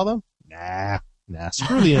 Should we tell them? Nah,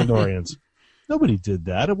 screw the Andorians. Nobody did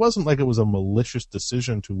that. It wasn't like it was a malicious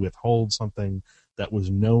decision to withhold something that was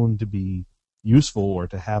known to be useful or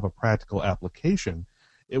to have a practical application.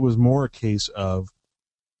 It was more a case of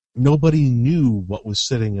nobody knew what was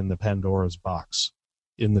sitting in the Pandora's box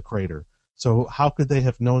in the crater. So how could they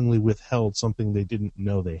have knowingly withheld something they didn't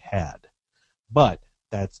know they had? But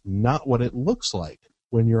that's not what it looks like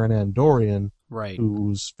when you're an Andorian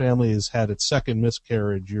whose family has had its second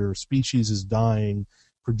miscarriage, your species is dying,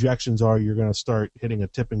 projections are you're going to start hitting a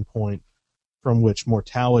tipping point from which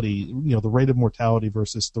mortality, the rate of mortality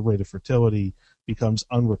versus the rate of fertility becomes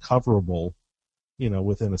unrecoverable,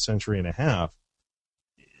 within a century and a half.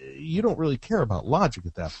 You don't really care about logic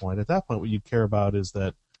at that point. At that point, what you care about is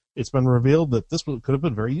that it's been revealed that this could have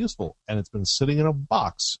been very useful, and it's been sitting in a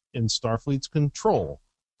box in Starfleet's control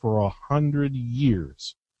for 100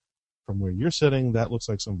 years. From where you're sitting, that looks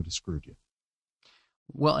like somebody screwed you.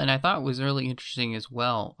 Well, and I thought it was really interesting as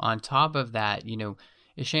well. On top of that,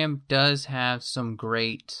 Isham does have some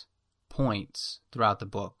great points throughout the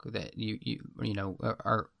book that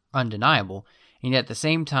are undeniable, and yet at the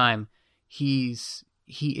same time, he's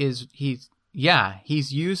using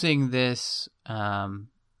this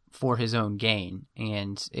for his own gain,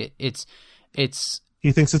 and it's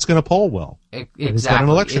he thinks it's going to poll well. Exactly, he's got an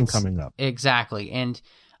election coming up. Exactly, and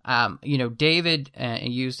David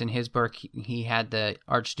used in his book, he had the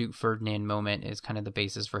Archduke Ferdinand moment as kind of the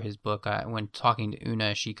basis for his book. When talking to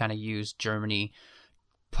Una, she kind of used Germany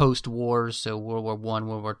post-wars, so World War I,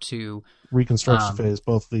 World War II. Reconstruction phase,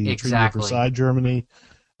 both the Treaty of Versailles, Germany,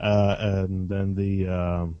 and then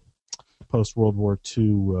the post-World War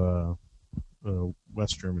II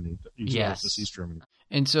West Germany, East Germany.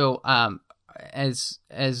 And so as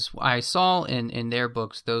I saw in their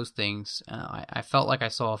books, those things, I felt like I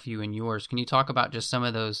saw a few in yours. Can you talk about just some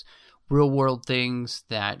of those real-world things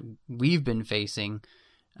that we've been facing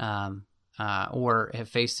or have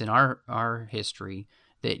faced in our history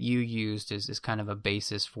that you used as kind of a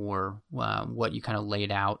basis for what you kind of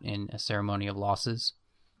laid out in A Ceremony of Losses?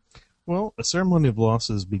 Well, A Ceremony of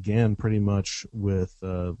Losses began pretty much with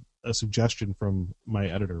a suggestion from my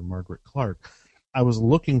editor, Margaret Clark. I was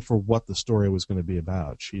looking for what the story was going to be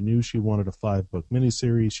about. She knew she wanted a 5-book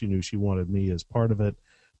miniseries. She knew she wanted me as part of it,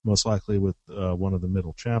 most likely with one of the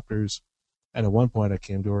middle chapters. And at one point I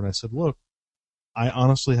came to her and I said, look, I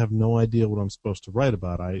honestly have no idea what I'm supposed to write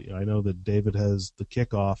about. I know that David has the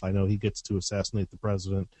kickoff. I know he gets to assassinate the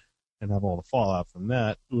president and have all the fallout from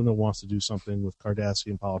that. Una wants to do something with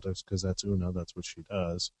Cardassian politics because that's Una. That's what she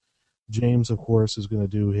does. James, of course, is going to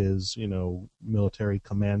do his, military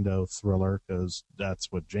commando thriller because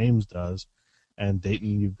that's what James does. And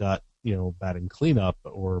Dayton, you've got, batting cleanup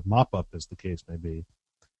or mop up, as the case may be.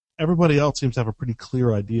 Everybody else seems to have a pretty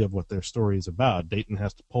clear idea of what their story is about. Dayton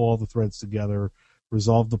has to pull all the threads together,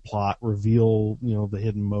 resolve the plot, reveal, the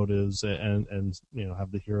hidden motives, and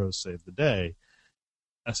have the heroes save the day.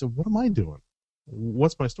 I said, what am I doing?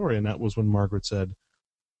 What's my story? And that was when Margaret said,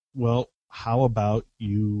 well, how about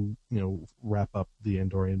you, wrap up the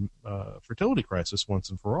Andorian fertility crisis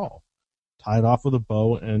once and for all? Tie it off with a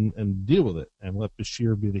bow and deal with it and let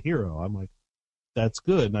Bashir be the hero. I'm like, that's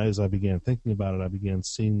good. And as I began thinking about it, I began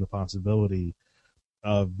seeing the possibility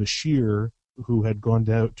of Bashir, who had gone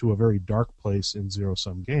down to a very dark place in Zero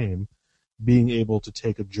Sum Game, being able to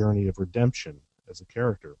take a journey of redemption as a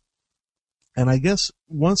character. And I guess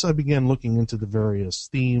once I began looking into the various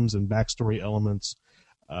themes and backstory elements,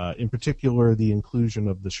 in particular the inclusion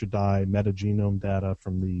of the Shaddai metagenome data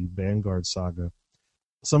from the Vanguard saga,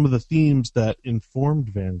 some of the themes that informed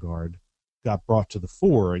Vanguard got brought to the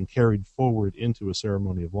fore and carried forward into A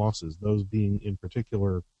Ceremony of Losses, those being in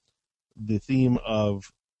particular the theme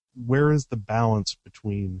of where is the balance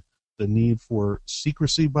between the need for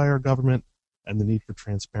secrecy by our government and the need for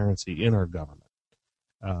transparency in our government.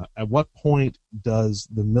 At what point does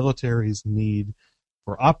the military's need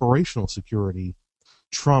for operational security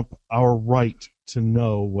trump our right to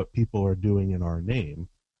know what people are doing in our name,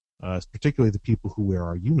 particularly the people who wear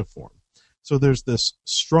our uniform? So there's this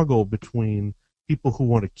struggle between people who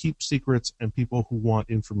want to keep secrets and people who want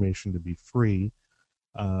information to be free.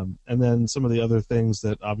 And then some of the other things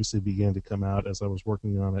that obviously began to come out as I was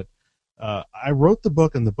working on it. I wrote the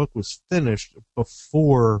book, and the book was finished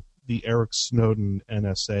before the Eric Snowden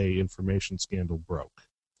NSA information scandal broke.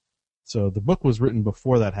 So the book was written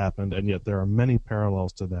before that happened, and yet there are many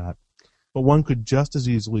parallels to that. But one could just as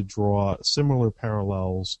easily draw similar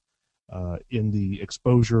parallels in the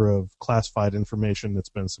exposure of classified information that's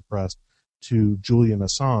been suppressed to Julian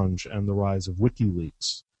Assange and the rise of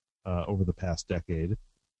WikiLeaks over the past decade.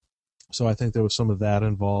 So I think there was some of that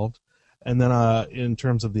involved. And then in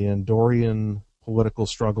terms of the Andorian political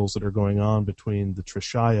struggles that are going on between the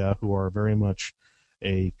Trishaya, who are very much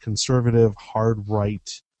a conservative,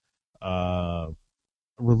 hard-right,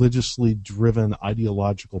 religiously driven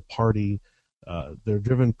ideological party. They're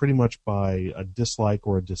driven pretty much by a dislike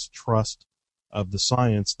or a distrust of the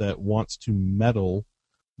science that wants to meddle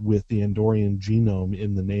with the Andorian genome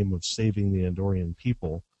in the name of saving the Andorian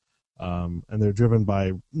people. And they're driven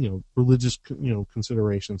by, religious,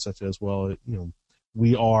 considerations such as, well,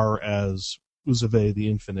 we are, as Uzave the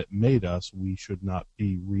Infinite made us, we should not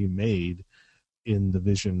be remade in the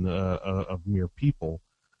vision of mere people.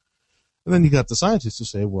 And then you got the scientists who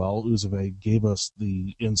say, well, Uzave gave us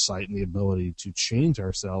the insight and the ability to change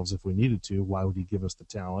ourselves if we needed to. Why would he give us the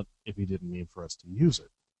talent if he didn't mean for us to use it?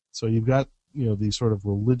 So you've got, these sort of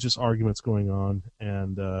religious arguments going on,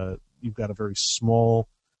 and you've got a very small,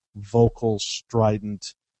 vocal,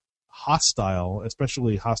 strident, hostile,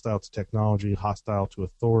 especially hostile to technology, hostile to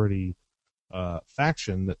authority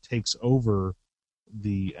faction that takes over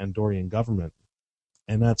the Andorian government.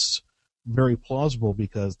 And that's very plausible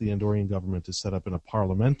because the Andorian government is set up in a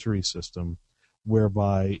parliamentary system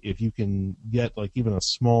whereby if you can get like even a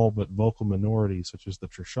small but vocal minority such as the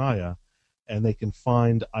Trishaya, and they can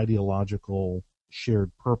find ideological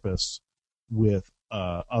shared purpose with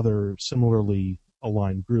other similarly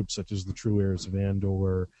aligned groups such as the True Heirs of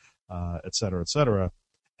Andor, et cetera,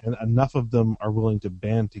 and enough of them are willing to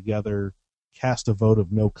band together, cast a vote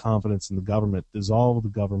of no confidence in the government, dissolve the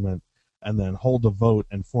government, and then hold a vote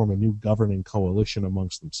and form a new governing coalition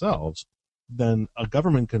amongst themselves, then a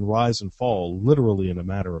government can rise and fall literally in a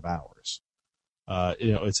matter of hours.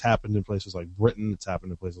 It's happened in places like Britain, it's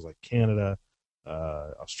happened in places like Canada,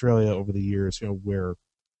 Australia over the years, where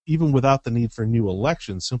even without the need for new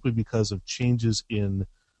elections, simply because of changes in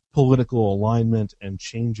political alignment and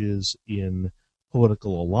changes in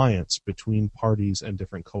political alliance between parties and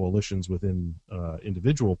different coalitions within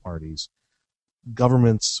individual parties,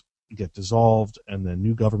 governments get dissolved, and then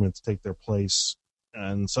new governments take their place,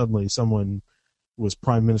 and suddenly someone who was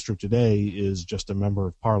prime minister today is just a member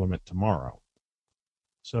of parliament tomorrow.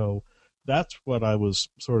 So that's what I was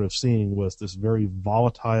sort of seeing, was this very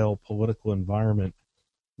volatile political environment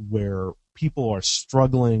where people are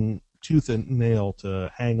struggling tooth and nail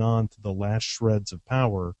to hang on to the last shreds of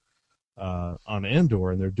power on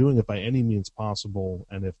Andor, and they're doing it by any means possible.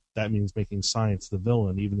 And if that means making science the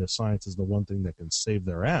villain, even if science is the one thing that can save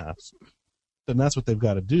their ass, then that's what they've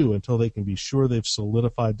got to do until they can be sure they've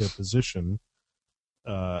solidified their position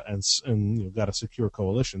and got a secure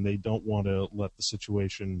coalition. They don't want to let the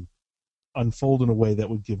situation unfold in a way that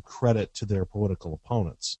would give credit to their political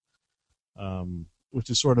opponents,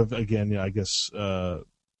 which is sort of, again, I guess,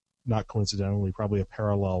 not coincidentally, probably a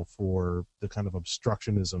parallel for the kind of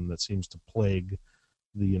obstructionism that seems to plague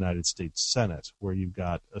the United States Senate, where you've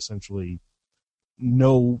got essentially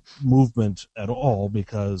no movement at all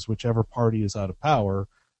because whichever party is out of power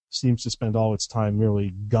seems to spend all its time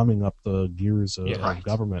merely gumming up the gears of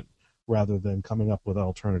government rather than coming up with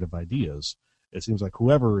alternative ideas. It seems like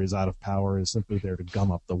whoever is out of power is simply there to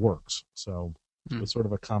gum up the works. So it's sort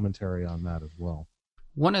of a commentary on that as well.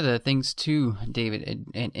 One of the things, too, David,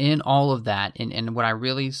 and in all of that, and what I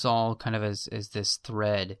really saw kind of as this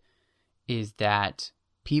thread, is that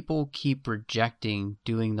people keep rejecting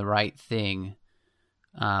doing the right thing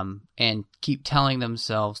and keep telling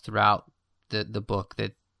themselves throughout the book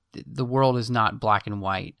that the world is not black and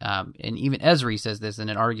white. And even Ezri says this in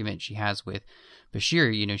an argument she has with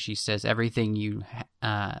Bashir. She says, everything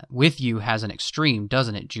with you has an extreme,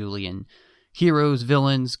 doesn't it, Julian? Heroes,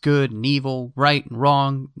 villains, good and evil, right and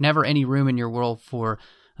wrong, never any room in your world for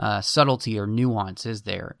subtlety or nuance, is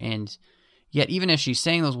there? And yet, even as she's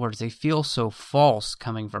saying those words, they feel so false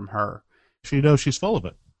coming from her. She knows she's full of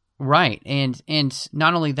it. Right, and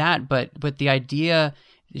not only that, but the idea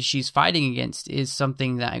she's fighting against is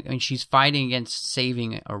something that, she's fighting against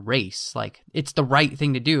saving a race. Like, it's the right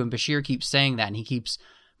thing to do, and Bashir keeps saying that, and he keeps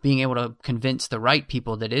being able to convince the right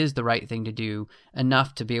people that it is the right thing to do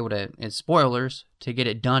enough to be able to, and spoilers, to get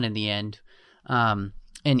it done in the end. And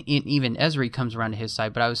even Ezri comes around to his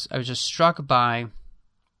side. But I was just struck by,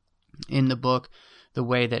 in the book, the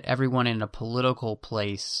way that everyone in a political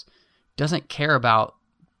place doesn't care about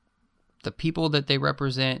the people that they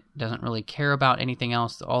represent, doesn't really care about anything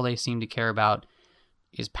else. All they seem to care about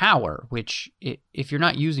is power, which, if you're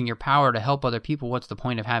not using your power to help other people, what's the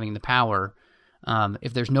point of having the power?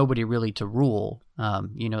 If there's nobody really to rule,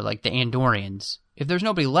 like the Andorians, if there's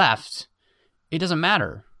nobody left, it doesn't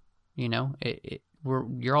matter.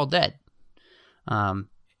 You're all dead.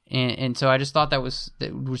 And so I just thought that was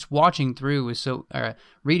watching through was so,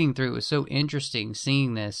 reading through was so interesting.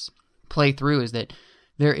 Seeing this play through is that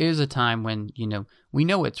there is a time when, we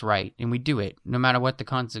know it's right and we do it no matter what the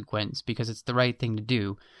consequence because it's the right thing to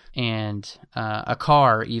do. And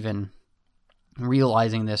Akar even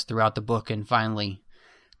realizing this throughout the book and finally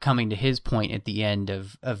coming to his point at the end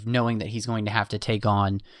of knowing that he's going to have to take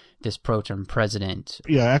on this pro-term president.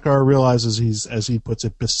 Yeah, Akar realizes he's, as he puts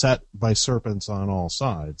it, beset by serpents on all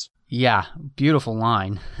sides. Yeah, beautiful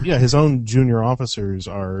line. Yeah, his own junior officers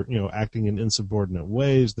are, acting in insubordinate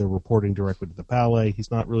ways. They're reporting directly to the Palais. He's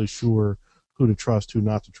not really sure who to trust, who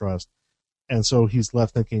not to trust. And so he's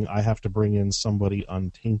left thinking, I have to bring in somebody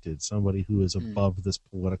untainted, somebody who is above this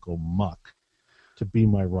political muck, to be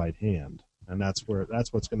my right hand. And that's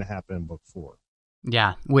what's going to happen in book 4.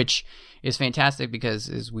 Yeah, which is fantastic because,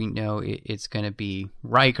 as we know, it's going to be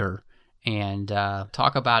Riker. And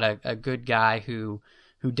talk about a good guy who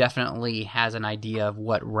definitely has an idea of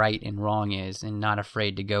what right and wrong is and not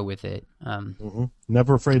afraid to go with it.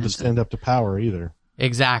 Never afraid to stand up to power either.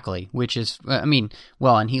 Exactly, which is,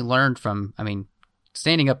 and he learned from,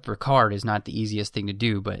 standing up for Card is not the easiest thing to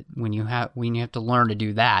do, but when you have to learn to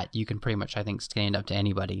do that, you can pretty much, I think, stand up to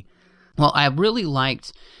anybody. Well, I really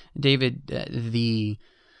liked, David, the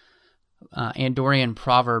Andorian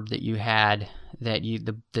proverb that you had, that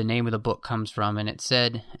the name of the book comes from, and it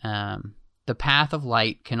said, the path of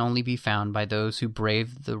light can only be found by those who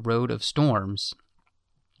brave the road of storms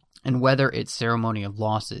and weather its ceremony of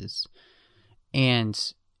losses. And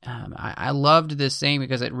I loved this saying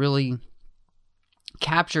because it really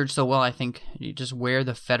captured so well, I think, just where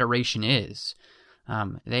the Federation is.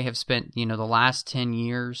 They have spent, the last 10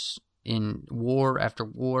 years in war after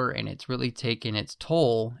war, and it's really taken its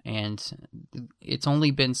toll. And it's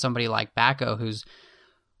only been somebody like Bacco who's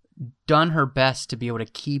done her best to be able to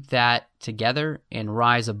keep that together and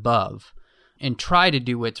rise above and try to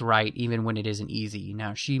do what's right even when it isn't easy.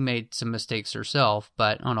 Now, she made some mistakes herself,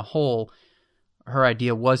 but on a whole, her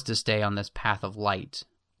idea was to stay on this path of light.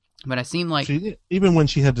 But I seem like... even when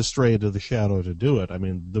she had to stray into the shadow to do it, I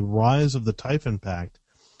mean, the rise of the Typhon Pact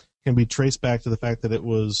can be traced back to the fact that it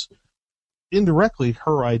was indirectly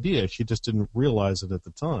her idea. She just didn't realize it at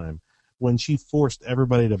the time. When she forced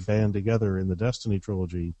everybody to band together in the Destiny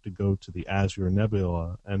trilogy to go to the Azure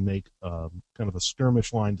Nebula and make kind of a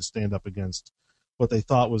skirmish line to stand up against what they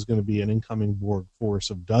thought was going to be an incoming Borg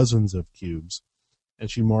force of dozens of cubes,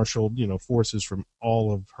 and she marshaled, forces from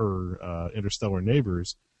all of her interstellar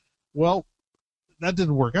neighbors. Well, that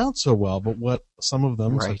didn't work out so well, but what some of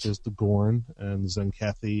them, such as the Gorn and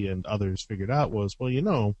Zenkethi and others, figured out was,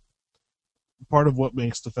 well, part of what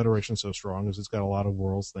makes the Federation so strong is it's got a lot of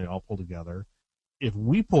worlds, and they all pull together. If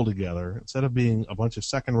we pull together, instead of being a bunch of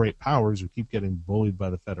second-rate powers who keep getting bullied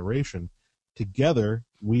by the Federation, together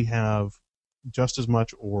we have just as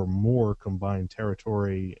much or more combined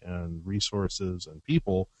territory and resources and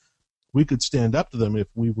people. We could stand up to them if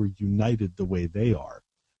we were united the way they are.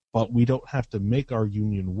 But we don't have to make our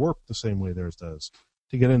union work the same way theirs does.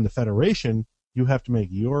 To get in the Federation, you have to make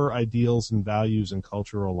your ideals and values and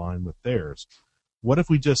culture align with theirs. What if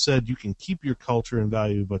we just said you can keep your culture and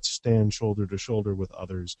value but stand shoulder to shoulder with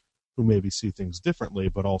others who maybe see things differently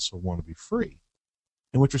but also want to be free?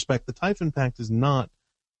 In which respect, the Typhon Pact is not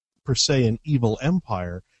per se an evil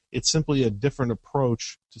empire. It's simply a different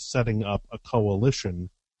approach to setting up a coalition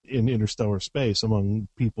in interstellar space among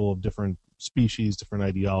people of different species, different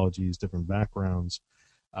ideologies, different backgrounds.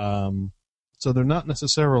 So they're not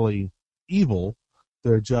necessarily evil.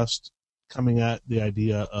 They're just coming at the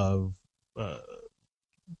idea of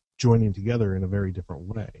joining together in a very different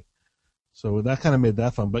way. So that kind of made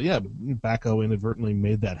that fun. But yeah, Bacco inadvertently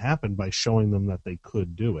made that happen by showing them that they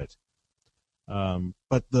could do it.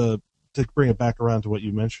 But to bring it back around to what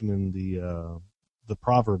you mentioned in the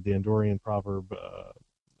proverb, the Andorian proverb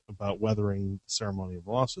about weathering the ceremony of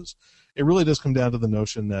losses, it really does come down to the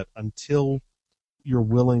notion that until you're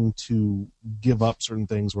willing to give up certain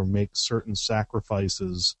things or make certain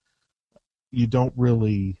sacrifices, you don't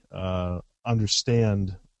really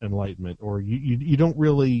understand enlightenment, or you don't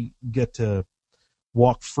really get to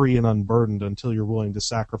walk free and unburdened until you're willing to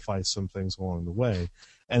sacrifice some things along the way.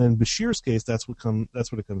 And in Bashir's case, that's what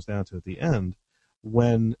it comes down to at the end,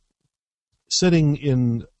 when sitting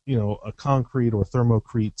in a concrete or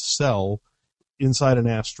thermocrete cell inside an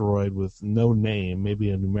asteroid with no name, maybe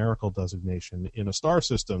a numerical designation, in a star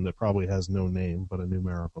system that probably has no name but a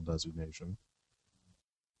numerical designation.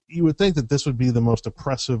 You would think that this would be the most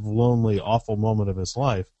oppressive, lonely, awful moment of his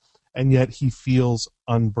life, and yet he feels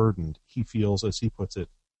unburdened. He feels, as he puts it,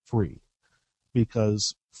 free.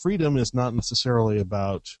 Because freedom is not necessarily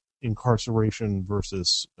about incarceration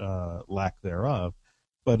versus lack thereof,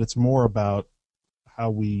 but it's more about how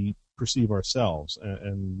we perceive ourselves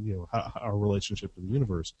and how our relationship to the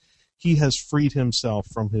universe. He has freed himself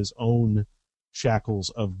from his own shackles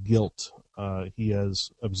of guilt. He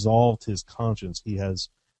has absolved his conscience. He has,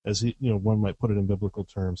 as one might put it in biblical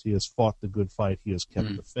terms, he has fought the good fight. He has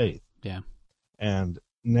kept the faith. Yeah. And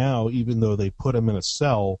now, even though they put him in a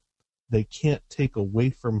cell, they can't take away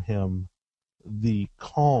from him the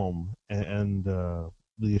calm and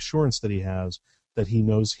the assurance that he has that he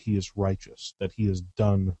knows he is righteous, that he has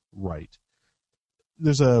done right.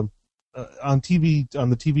 There's on the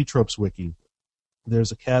TV Tropes Wiki,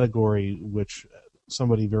 there's a category which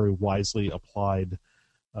somebody very wisely applied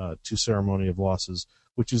to Ceremony of Losses,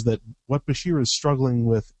 which is that what Bashir is struggling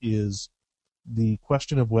with is the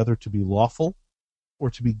question of whether to be lawful or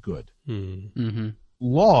to be good. Mm-hmm.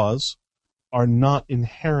 Laws are not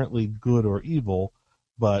inherently good or evil,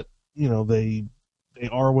 but they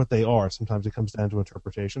are what they are. Sometimes it comes down to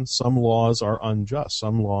interpretation. Some laws are unjust.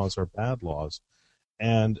 Some laws are bad laws.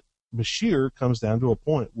 And Bashir comes down to a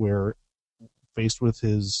point where, faced with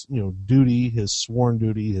his duty, his sworn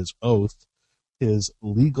duty, his oath, his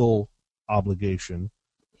legal obligation,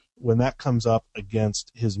 when that comes up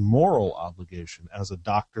against his moral obligation as a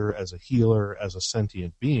doctor, as a healer, as a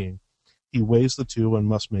sentient being, he weighs the two and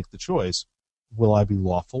must make the choice. Will I be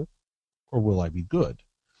lawful or will I be good?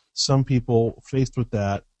 Some people, faced with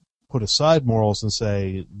that, put aside morals and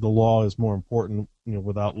say the law is more important.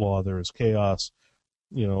 Without law there is chaos.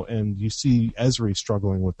 And you see Ezri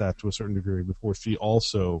struggling with that to a certain degree before she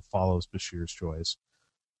also follows Bashir's choice.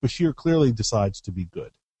 Bashir clearly decides to be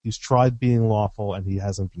good. He's tried being lawful and he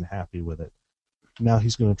hasn't been happy with it. Now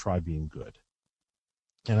he's going to try being good.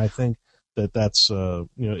 And I think that's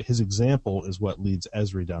his example is what leads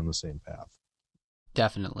Ezri down the same path.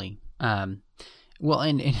 Definitely. Well,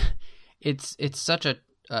 and it's such a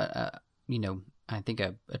I think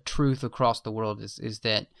a truth across the world is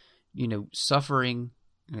that suffering,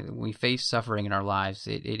 when we face suffering in our lives,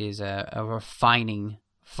 it is a refining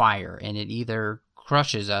fire, and it either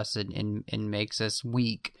crushes us and makes us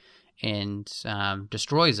weak and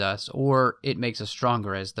destroys us, or it makes us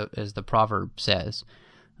stronger, as the proverb says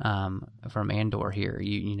from Andor here.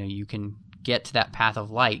 You can get to that path of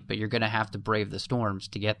light, but you're going to have to brave the storms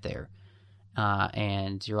to get there,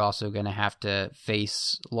 and you're also going to have to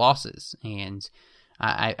face losses. And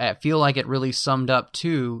I feel like it really summed up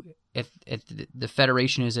too. If the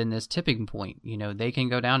Federation is in this tipping point, they can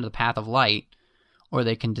go down to the path of light, or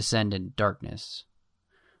they can descend in darkness.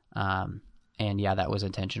 And yeah, that was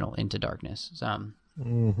intentional, into darkness.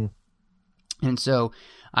 Mm-hmm. And so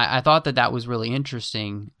I thought that was really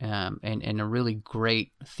interesting, and a really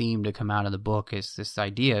great theme to come out of the book is this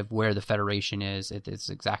idea of where the Federation is at this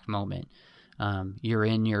exact moment. You're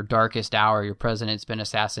in your darkest hour, your president's been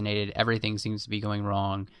assassinated, everything seems to be going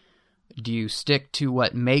wrong. Do you stick to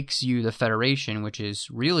what makes you the Federation, which is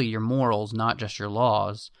really your morals, not just your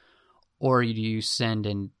laws, or do you send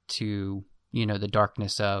into, the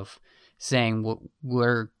darkness of saying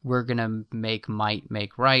we're going to make might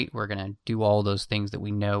make right, we're going to do all those things that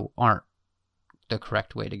we know aren't the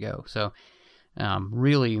correct way to go. So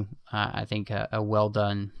really, I think a well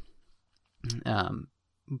done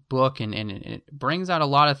book, and it brings out a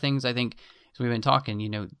lot of things. I think, as we've been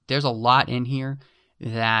talking, there's a lot in here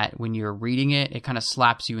that when you're reading it, it kind of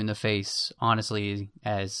slaps you in the face, honestly,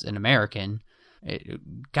 as an American.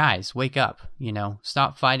 Guys, wake up,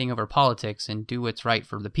 stop fighting over politics and do what's right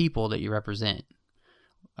for the people that you represent.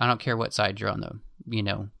 I don't care what side you're on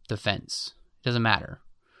the fence. It doesn't matter.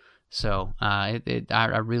 So I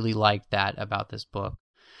really like that about this book.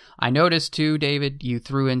 I noticed too, David, you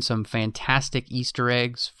threw in some fantastic Easter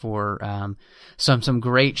eggs for some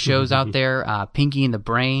great shows out there. Pinky and the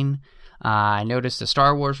Brain. I noticed a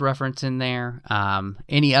Star Wars reference in there.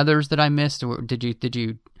 Any others that I missed? Or did you?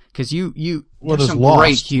 Because there's some Lost.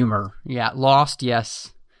 Great humor. Yeah, Lost.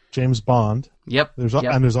 Yes. James Bond. Yep.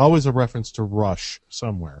 And there's always a reference to Rush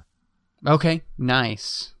somewhere. Okay.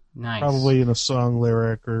 Nice. Probably in a song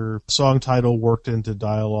lyric or song title worked into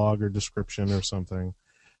dialogue or description or something.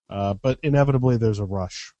 But inevitably, there's a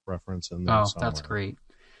Rush reference in there. Oh, somewhere. That's great.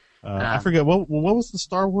 I forget what was the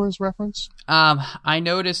Star Wars reference. I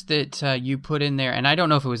noticed that you put in there, and I don't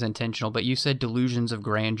know if it was intentional, but you said delusions of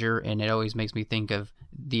grandeur, and it always makes me think of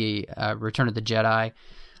the Return of the Jedi.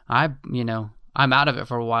 I'm out of it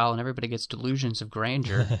for a while, and everybody gets delusions of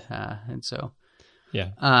grandeur, and so yeah,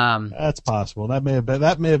 that's possible. That may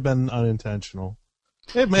have been unintentional.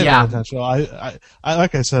 It may have been intentional. I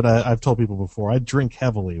like I said, I've told people before, I drink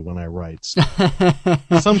heavily when I write.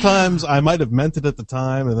 Sometimes I might have meant it at the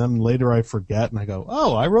time, and then later I forget, and I go,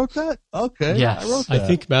 oh, I wrote that? Okay, yes. I wrote that. I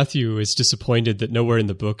think Matthew is disappointed that nowhere in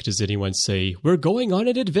the book does anyone say, we're going on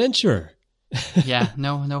an adventure. Yeah,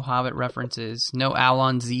 no Hobbit references, no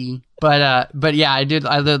Alon Z. But yeah, I did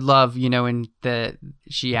love, in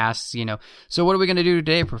she asks, so what are we going to do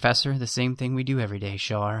today, Professor? The same thing we do every day,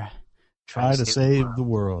 Shar. Try to save the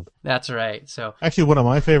world. That's right. So actually, one of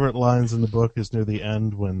my favorite lines in the book is near the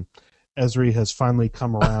end when Ezri has finally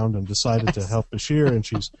come around and decided to help Bashir, and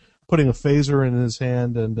she's putting a phaser in his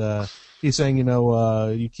hand, and he's saying,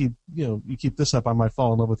 you keep this up, I might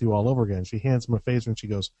fall in love with you all over again. She hands him a phaser, and she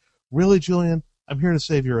goes, "Really, Julian? I'm here to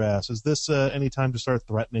save your ass. Is this any time to start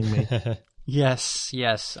threatening me?" Yes.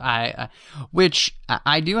 Which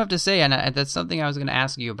I do have to say, and that's something I was going to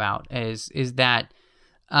ask you about, is that.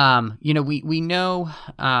 We know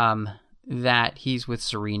that he's with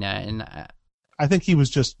Serena, and I think he was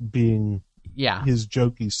just being his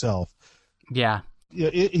jokey self. Yeah.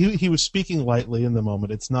 He was speaking lightly in the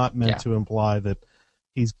moment. It's not meant to imply that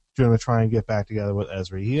he's going to try and get back together with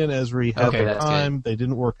Ezri. He and Ezri had their time. Good. They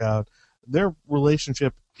didn't work out. Their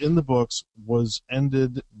relationship in the books was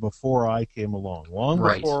ended before I came along. Long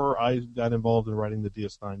before I got involved in writing the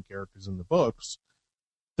DS9 characters in the books.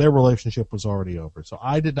 Their relationship was already over. So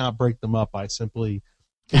I did not break them up. I simply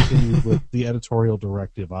continued with the editorial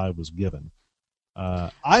directive I was given.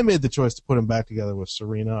 I made the choice to put him back together with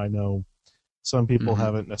Serena. I know some people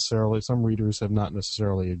some readers have not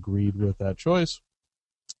necessarily agreed with that choice.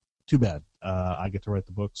 Too bad. I get to write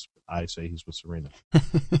the books. I say he's with Serena.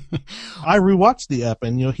 I rewatched the ep,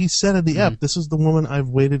 and he said in the ep, "This is the woman I've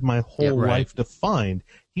waited my whole life to find."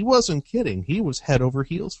 He wasn't kidding. He was head over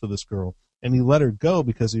heels for this girl. And he let her go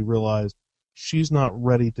because he realized she's not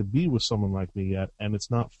ready to be with someone like me yet, and it's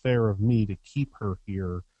not fair of me to keep her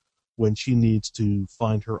here when she needs to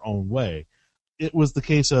find her own way. It was the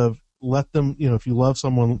case of let them, if you love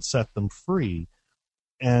someone, set them free.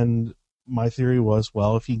 And my theory was,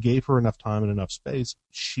 well, if he gave her enough time and enough space,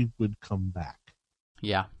 she would come back.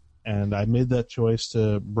 Yeah. And I made that choice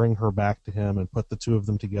to bring her back to him and put the two of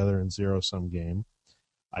them together in zero-sum game.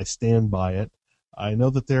 I stand by it. I know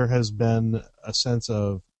that there has been a sense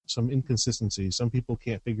of some inconsistency. Some people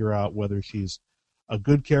can't figure out whether she's a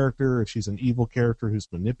good character or if she's an evil character who's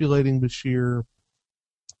manipulating Bashir.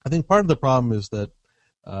 I think part of the problem is that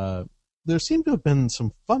there seem to have been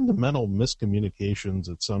some fundamental miscommunications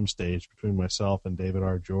at some stage between myself and David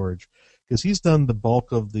R. George, because he's done the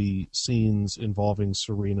bulk of the scenes involving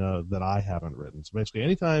Serena that I haven't written. So basically,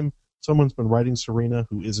 anytime someone's been writing Serena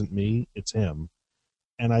who isn't me, it's him.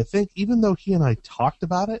 And I think even though he and I talked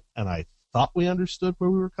about it, and I thought we understood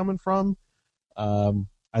where we were coming from,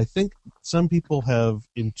 I think some people have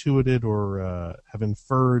intuited or have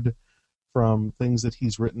inferred from things that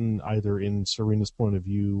he's written either in Serena's point of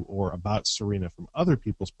view or about Serena from other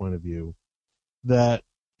people's point of view, that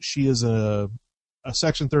she is a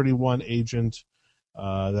Section 31 agent,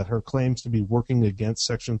 that her claims to be working against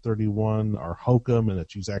Section 31 are hokum, and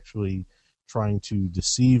that she's actually trying to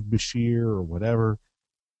deceive Bashir or whatever.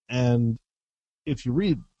 And if you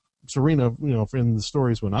read Serena, in the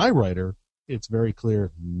stories when I write her, it's very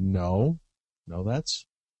clear, no, that's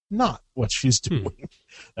not what she's doing.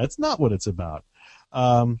 That's not what it's about.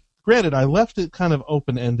 Granted, I left it kind of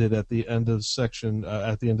open-ended at the end of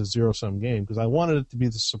Zero Sum Game, because I wanted it to be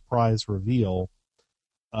the surprise reveal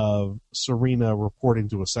of Serena reporting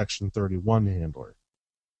to a Section 31 handler.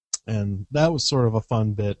 And that was sort of a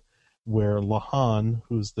fun bit where Lahan,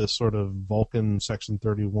 who's this sort of Vulcan Section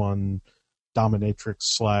 31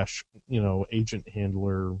 dominatrix / agent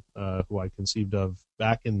handler, who I conceived of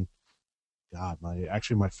back in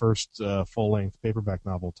my first full-length paperback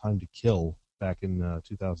novel, Time to Kill, back in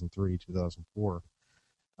 2003, 2004.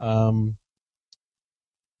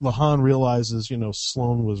 Lahan realizes,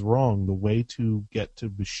 Sloane was wrong. The way to get to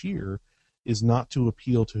Bashir is not to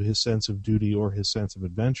appeal to his sense of duty or his sense of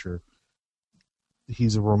adventure.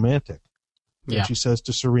 He's a romantic. Yeah. And she says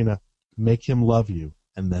to Serena, make him love you,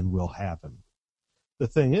 and then we'll have him. The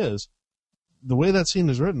thing is, the way that scene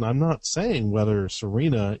is written, I'm not saying whether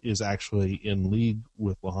Serena is actually in league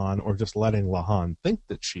with Lahan or just letting Lahan think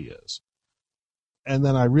that she is. And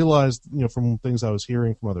then I realized, from things I was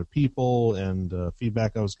hearing from other people and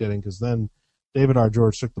feedback I was getting, because then David R.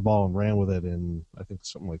 George took the ball and ran with it in, I think,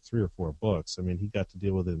 something like 3 or 4 books. I mean, he got to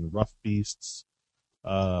deal with it in Rough Beasts,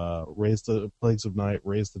 Raise the Plagues of Night,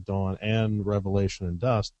 Raise the Dawn, and Revelation and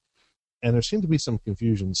Dust. And there seemed to be some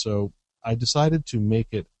confusion, so I decided to make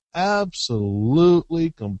it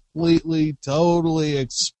absolutely, completely, totally,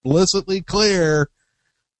 explicitly clear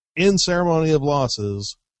in Ceremony of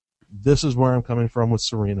Losses, this is where I'm coming from with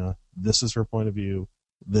Serena. This is her point of view.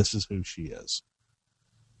 This is who she is.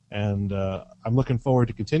 And I'm looking forward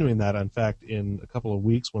to continuing that. In fact, in a couple of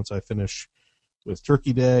weeks, once I finish with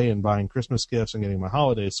Turkey Day and buying Christmas gifts and getting my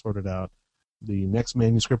holidays sorted out, the next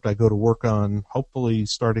manuscript I go to work on, hopefully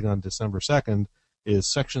starting on December 2nd, is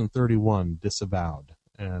Section 31, Disavowed.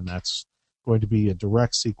 And that's going to be a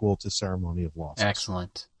direct sequel to Ceremony of Losses.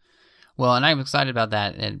 Excellent. Well, and I'm excited about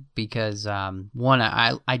that because, one,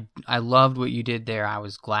 I loved what you did there. I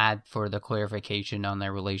was glad for the clarification on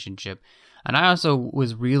their relationship. And I also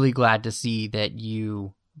was really glad to see that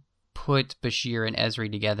you put Bashir and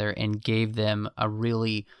Ezri together and gave them a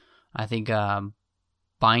really, I think,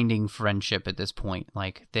 binding friendship at this point.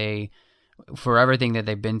 Like, for everything that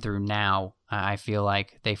they've been through now, I feel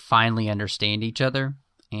like they finally understand each other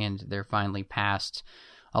and they're finally past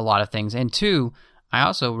a lot of things. And two, I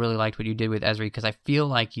also really liked what you did with Ezri because I feel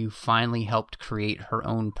like you finally helped create her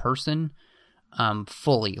own person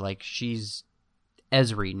fully. Like, she's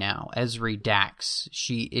Ezri now, Ezri Dax.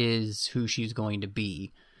 She is who she's going to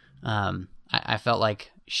be. I felt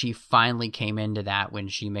like she finally came into that when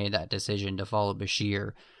she made that decision to follow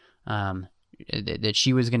Bashir, that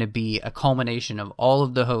she was going to be a culmination of all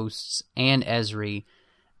of the hosts and Ezri,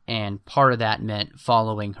 and part of that meant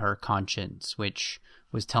following her conscience, which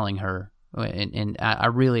was telling her, and I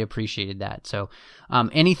really appreciated that. So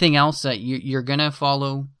anything else that you're going to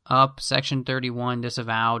follow up Section 31,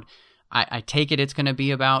 Disavowed? I take it it's going to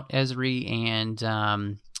be about Ezri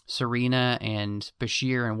and Serena and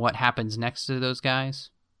Bashir and what happens next to those guys?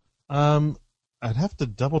 I'd have to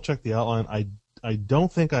double check the outline. I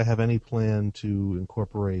don't think I have any plan to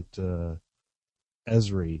incorporate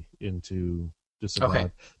Ezri into Disavowed.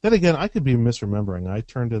 Okay. Then again, I could be misremembering. I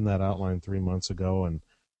turned in that outline 3 months ago, and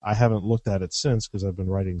I haven't looked at it since because I've been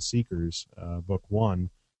writing Seekers, book 1,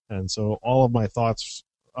 and so all of my thoughts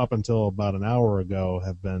up until about an hour ago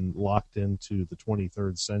have been locked into the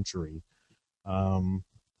 23rd century.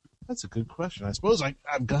 That's a good question. I suppose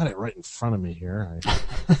I've got it right in front of me here.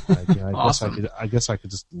 Awesome. I guess I could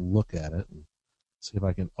just look at it and see if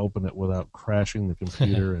I can open it without crashing the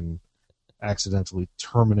computer and accidentally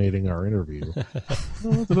terminating our interview.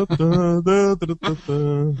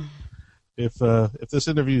 If this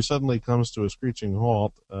interview suddenly comes to a screeching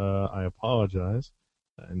halt, I apologize,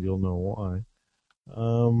 and you'll know why.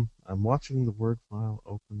 I'm watching the Word file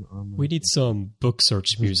open on. We need some book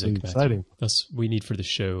search music. Exciting. That's we need for the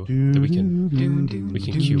show that we can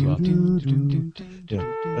queue up. Yeah,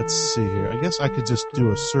 let's see here. I guess I could just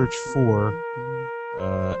do a search for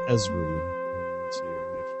Esri. Let's see here.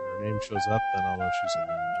 If her name shows up, then I'll know she's in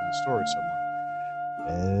the story somewhere.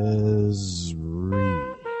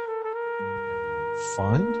 Esri.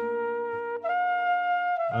 Find?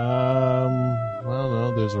 Well,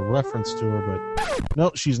 no, there's a reference to her, but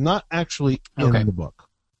no, she's not actually in the book.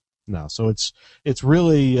 No, so it's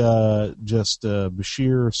really just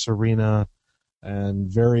Bashir, Serena, and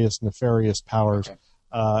various nefarious powers. Okay.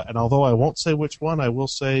 And although I won't say which one, I will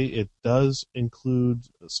say it does include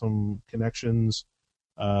some connections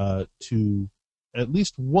to at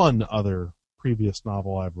least one other previous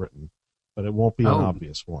novel I've written, but it won't be an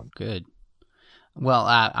obvious one. Good. Well,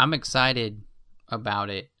 I'm excited about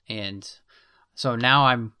it, and so now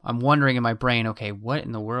I'm wondering in my brain, okay, what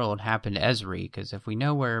in the world happened to Esri? Because if we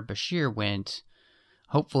know where Bashir went,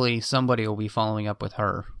 hopefully somebody will be following up with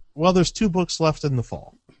her. Well, there's 2 books left in the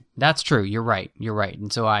fall. That's true. You're right.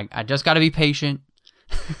 And so I just got to be patient.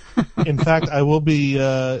 In fact, I will be.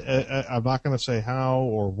 I'm not going to say how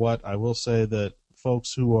or what. I will say that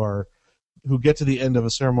folks who get to the end of a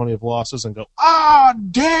ceremony of losses and go,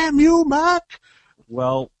 damn you, Mac!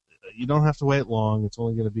 Well, you don't have to wait long. It's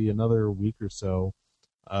only going to be another week or so.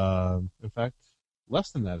 In fact,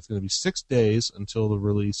 less than that. It's going to be 6 days until the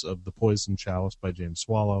release of The Poison Chalice by James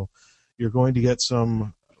Swallow. You're going to get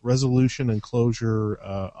some resolution and closure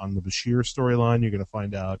on the Bashir storyline. You're going to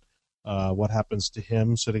find out what happens to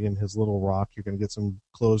him sitting in his little rock. You're going to get some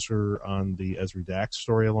closure on the Ezri Dax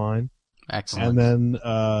storyline. Excellent. And then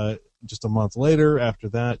just a month later, after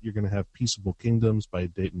that, you're going to have Peaceable Kingdoms by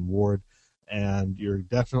Dayton Ward. And you're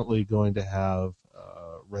definitely going to have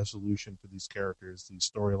resolution for these characters.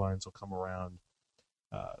 These storylines will come around.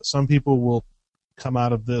 Some people will come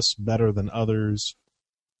out of this better than others.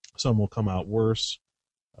 Some will come out worse.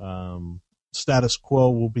 Status quo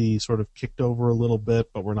will be sort of kicked over a little bit,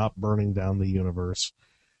 but we're not burning down the universe.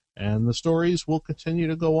 And the stories will continue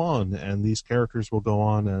to go on, and these characters will go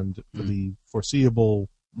on, and for the foreseeable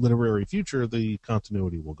literary future, the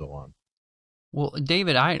continuity will go on. Well,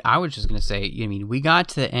 David, I was just going to say, we got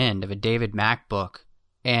to the end of a David Mack book,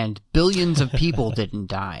 and billions of people didn't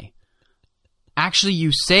die. Actually,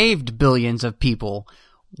 you saved billions of people.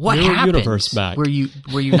 What happened? Universe, Mac. Were you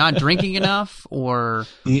not drinking enough, or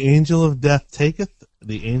the angel of death taketh,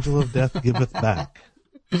 the angel of death giveth back.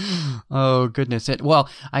 Oh goodness!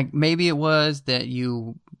 Maybe it was that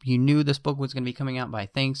you knew this book was going to be coming out by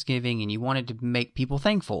Thanksgiving, and you wanted to make people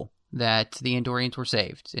thankful that the Andorians were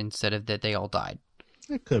saved instead of that they all died.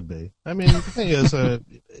 It could be. I mean, the thing is,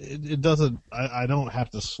 it doesn't. I don't have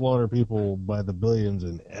to slaughter people by the billions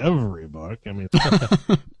in every book. I mean,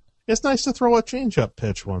 it's nice to throw a change-up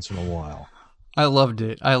pitch once in a while. I loved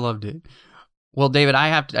it. Well, David,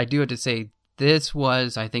 I do have to say, this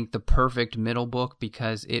was, I think, the perfect middle book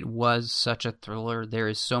because it was such a thriller. There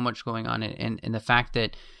is so much going on, and the fact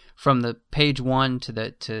that from the page 1 to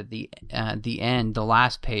the end, the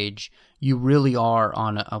last page, you really are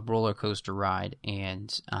on a roller coaster ride,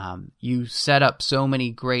 and you set up so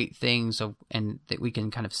many great things and that we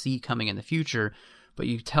can kind of see coming in the future. But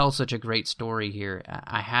you tell such a great story here.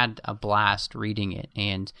 I had a blast reading it,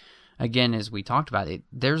 and again, as we talked about it,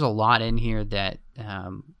 there's a lot in here that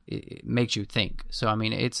it makes you think. So, I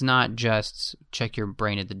mean, it's not just check your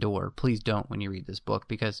brain at the door. Please don't when you read this book,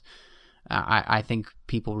 because I think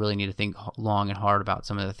people really need to think long and hard about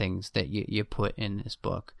some of the things that you put in this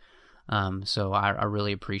book. So I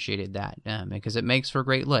really appreciated that because it makes for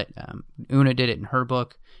great lit. Una did it in her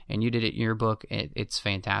book, and you did it in your book. It's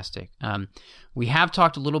fantastic. We have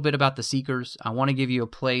talked a little bit about the Seekers. I want to give you a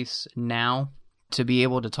place now to be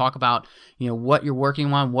able to talk about, what you're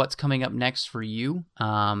working on, what's coming up next for you.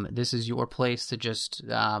 This is your place to just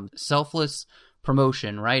selfless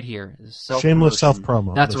promotion right here. Shameless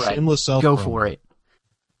self-promo. That's right. Shameless self-promo. Go for it.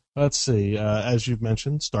 Let's see. As you've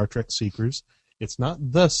mentioned, Star Trek Seekers. It's not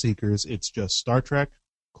The Seekers. It's just Star Trek,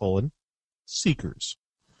 Seekers.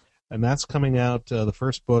 And that's coming out, the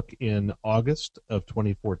first book, in August of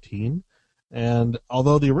 2014. And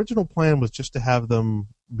although the original plan was just to have them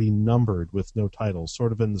be numbered with no titles,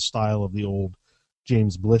 sort of in the style of the old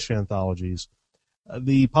James Blish anthologies,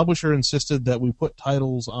 the publisher insisted that we put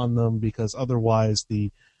titles on them because otherwise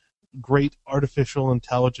the great artificial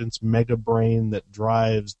intelligence mega brain that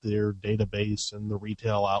drives their database and the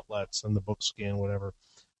retail outlets and the book scan, whatever,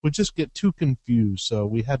 would just get too confused. So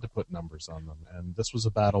we had to put numbers on them. And this was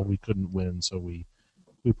a battle we couldn't win, so we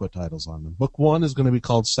put titles on them. Book 1 is going to be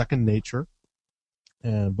called Second Nature,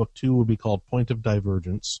 and Book 2 will be called Point of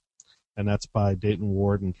Divergence, and that's by Dayton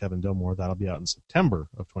Ward and Kevin Delmore. That'll be out in September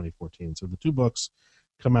of 2014. So the 2 books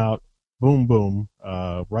come out, boom, boom,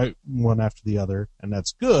 right one after the other, and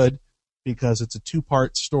that's good because it's a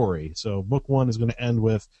 2-part story. So Book 1 is going to end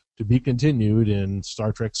with to be continued in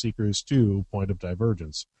Star Trek Seekers 2, Point of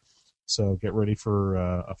Divergence. So get ready for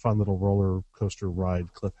a fun little roller coaster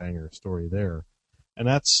ride cliffhanger story there. And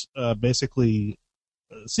that's basically,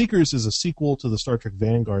 Seekers is a sequel to the Star Trek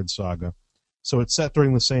Vanguard saga. So it's set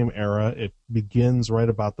during the same era. It begins right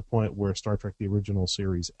about the point where Star Trek the original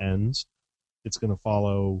series ends. It's going to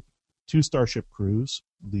follow 2 starship crews,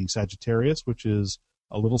 the Sagittarius, which is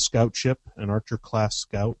a little scout ship, an Archer-class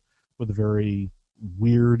scout with a very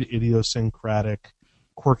weird, idiosyncratic,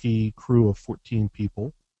 quirky crew of 14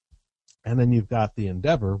 people. And then you've got the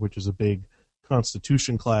Endeavor, which is a big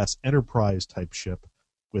Constitution-class Enterprise-type ship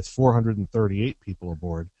with 438 people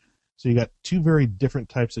aboard. So you got 2 very different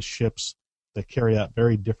types of ships that carry out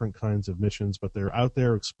very different kinds of missions, but they're out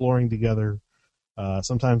there exploring together.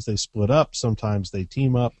 Sometimes they split up, sometimes they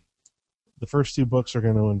team up. The first 2 books are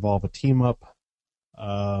going to involve a team-up,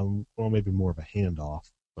 well, maybe more of a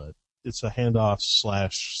handoff, but it's a handoff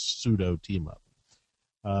 / pseudo team-up.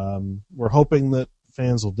 We're hoping that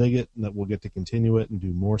fans will dig it and that we'll get to continue it and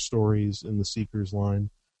do more stories in the Seekers line.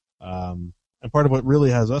 And part of what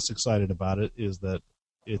really has us excited about it is that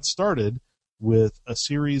it started with a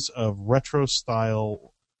series of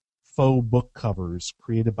retro-style faux book covers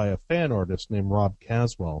created by a fan artist named Rob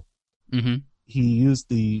Caswell. Mm-hmm. He used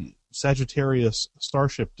the Sagittarius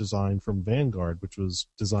starship design from Vanguard, which was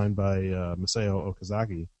designed by Masao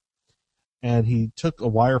Okazaki. And he took a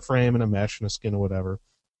wireframe and a mesh and a skin or whatever,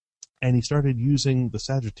 and he started using the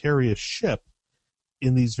Sagittarius ship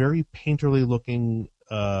in these very painterly-looking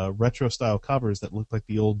retro-style covers that looked like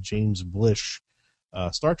the old James Blish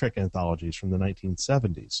Star Trek anthologies from the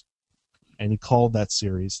 1970s. And he called that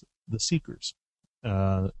series The Seekers.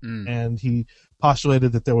 And he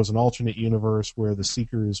postulated that there was an alternate universe where The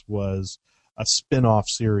Seekers was a spin-off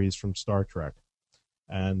series from Star Trek.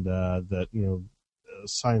 And that, a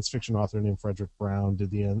science fiction author named Frederick Brown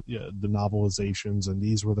did the novelizations, and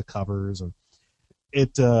these were the covers. And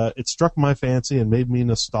it struck my fancy and made me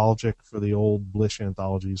nostalgic for the old Blish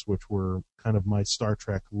anthologies, which were kind of my Star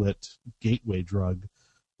Trek lit gateway drug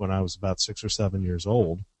when I was about 6 or 7 years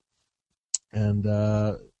old. And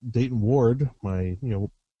Dayton Ward, my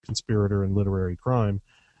conspirator in literary crime,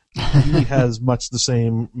 he has much the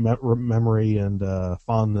same memory and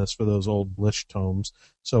fondness for those old Blish tomes.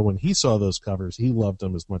 So when he saw those covers, he loved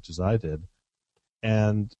them as much as I did.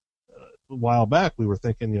 And a while back, we were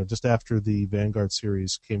thinking, just after the Vanguard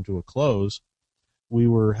series came to a close, we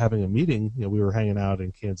were having a meeting. We were hanging out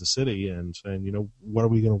in Kansas City and saying, what are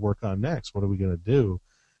we going to work on next? What are we going to do?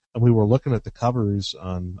 And we were looking at the covers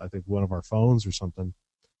on, I think, one of our phones or something,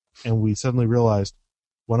 and we suddenly realized,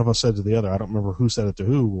 one of us said to the other, I don't remember who said it to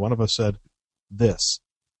who, one of us said, this.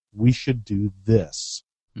 We should do this.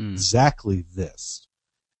 Exactly this.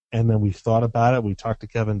 And then we thought about it, we talked to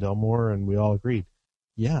Kevin Delmore, and we all agreed,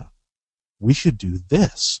 yeah, we should do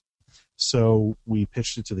this. So we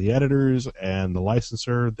pitched it to the editors and the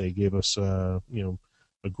licensor. They gave us a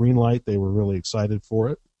green light. They were really excited for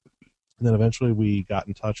it. And then eventually we got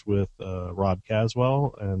in touch with Rob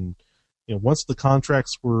Caswell, and once the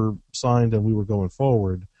contracts were signed and we were going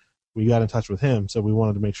forward, we got in touch with him. So we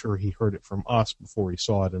wanted to make sure he heard it from us before he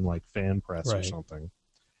saw it in like fan press or something.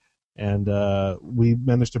 And we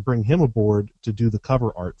managed to bring him aboard to do the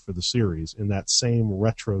cover art for the series in that same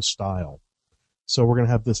retro style. So we're going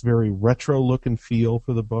to have this very retro look and feel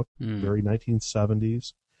for the book, very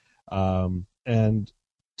 1970s. And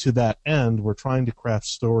to that end, we're trying to craft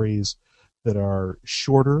stories that are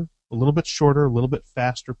shorter, a little bit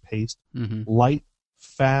faster paced, light,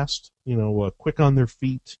 fast, quick on their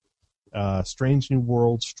feet, strange new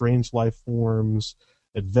worlds, strange life forms,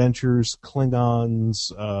 adventures,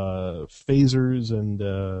 Klingons, phasers,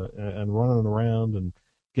 and running around and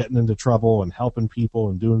getting into trouble and helping people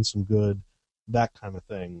and doing some good, that kind of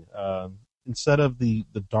thing. Instead of the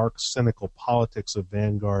dark, cynical politics of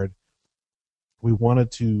Vanguard, we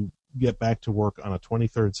wanted to get back to work on a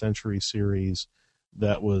 23rd century series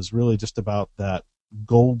that was really just about that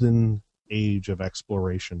golden age of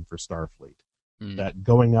exploration for Starfleet. That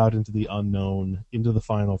going out into the unknown, into the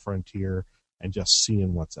final frontier, and just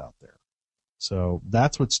seeing what's out there. So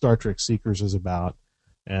that's what Star Trek Seekers is about.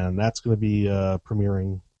 and that's going to be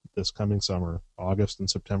premiering this coming summer, August and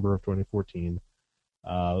September of 2014.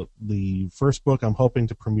 The first book, I'm hoping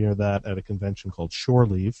to premiere that at a convention called Shore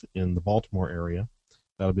Leave in the Baltimore area.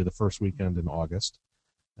 That'll be the first weekend in August,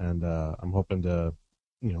 and I'm hoping to,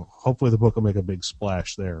 hopefully the book will make a big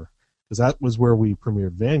splash there, because that was where we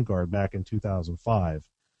premiered Vanguard back in 2005.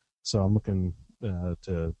 So I'm looking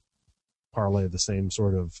to parlay the same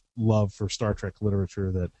sort of love for Star Trek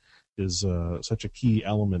literature that is such a key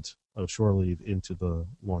element of Shore Leave into the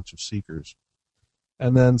launch of Seekers.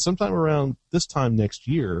 And then sometime around this time next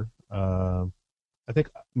year, I think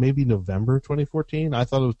maybe November 2014. I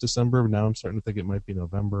thought it was December, but now I'm starting to think it might be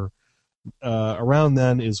November. Around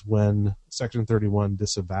then is when Section 31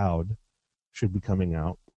 Disavowed should be coming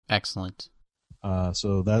out. Excellent.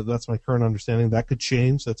 So that's my current understanding. That could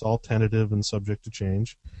change. That's all tentative and subject to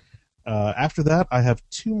change. After that, I have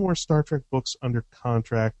 2 more Star Trek books under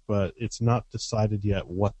contract, but it's not decided yet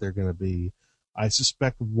what they're going to be. I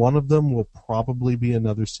suspect one of them will probably be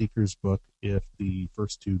another Seekers book if the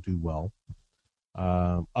first 2 do well.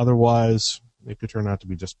 Otherwise, it could turn out to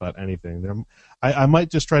be just about anything. I might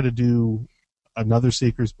just try to do another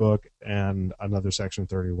Seekers book and another Section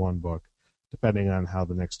 31 book, depending on how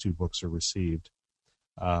the next 2 books are received.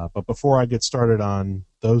 But before I get started on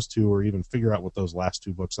those 2, or even figure out what those last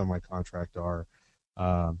 2 books on my contract are,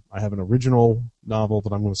 I have an original novel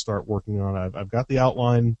that I'm going to start working on. I've got the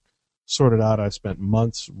outline sorted out. I've spent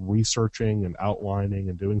months researching and outlining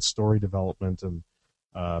and doing story development and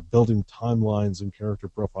building timelines and character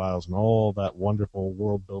profiles and all that wonderful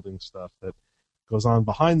world-building stuff that goes on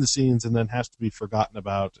behind the scenes and then has to be forgotten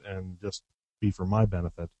about and just be for my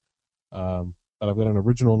benefit. But I've got an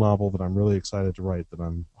original novel that I'm really excited to write that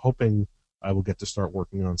I'm hoping I will get to start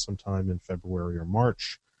working on sometime in February or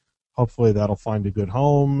March. Hopefully that'll find a good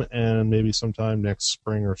home, and maybe sometime next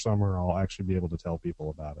spring or summer I'll actually be able to tell people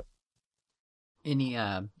about it.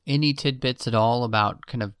 Any tidbits at all about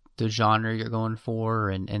kind of the genre you're going for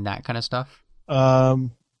and that kind of stuff?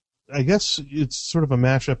 I guess it's sort of a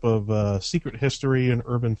mashup of secret history and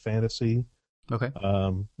urban fantasy. Okay.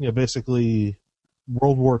 Basically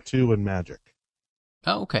World War II and magic.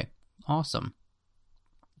 Oh, okay. Awesome.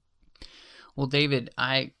 Well, David,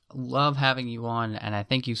 I love having you on, and I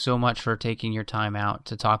thank you so much for taking your time out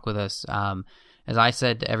to talk with us. As I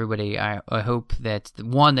said to everybody, I hope that,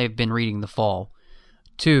 1, they've been reading The Fall.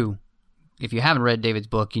 2, if you haven't read David's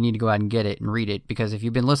book, you need to go out and get it and read it, because if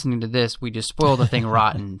you've been listening to this, we just spoiled the thing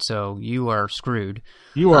rotten, so you are screwed.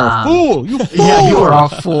 You are a fool! You fool! Yeah, you are a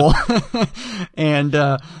fool.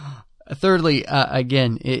 And thirdly,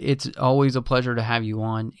 again, it's always a pleasure to have you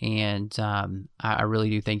on, and I really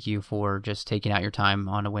do thank you for just taking out your time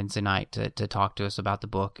on a Wednesday night to talk to us about the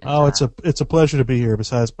book. And, it's a pleasure to be here.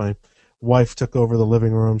 Besides, my wife took over the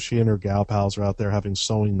living room. She and her gal pals are out there having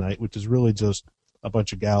sewing night, which is really just a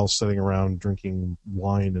bunch of gals sitting around drinking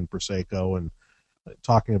wine and Prosecco and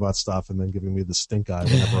talking about stuff, and then giving me the stink eye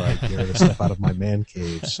whenever I dare to step out of my man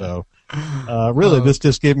cave. So, this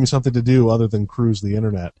just gave me something to do other than cruise the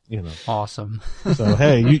internet. Awesome. So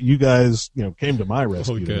hey, you guys, came to my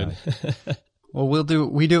rescue. Oh, good. Well,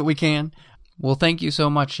 we do what we can. Well, thank you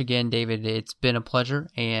so much again, David. It's been a pleasure,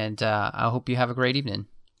 and I hope you have a great evening.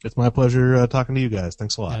 It's my pleasure talking to you guys.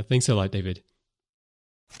 Thanks a lot. Yeah, thanks a lot, David.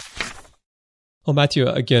 Well, Matthew,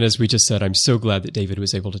 again, as we just said, I'm so glad that David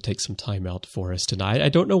was able to take some time out for us tonight. I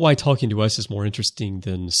don't know why talking to us is more interesting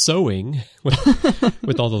than sewing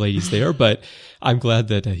with all the ladies there, but I'm glad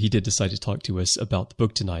that he did decide to talk to us about the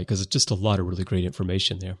book tonight, because it's just a lot of really great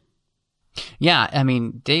information there. Yeah, I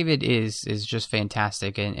mean, David is just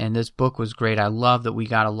fantastic, and this book was great. I love that we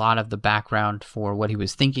got a lot of the background for what he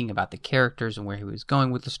was thinking about the characters and where he was going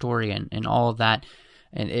with the story and all of that,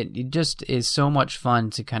 and it just is so much fun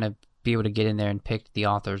to kind of be able to get in there and pick the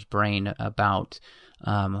author's brain about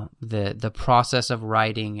the process of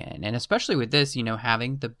writing, and especially with this,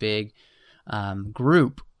 having the big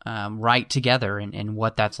group write together and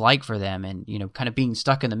what that's like for them, and kind of being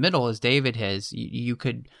stuck in the middle as David has. You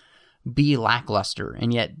could be lackluster,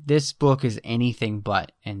 and yet this book is anything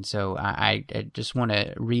but. And so I just want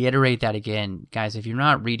to reiterate that again, guys. If you're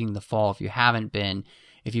not reading The Fall, if you haven't been,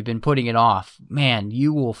 if you've been putting it off, man,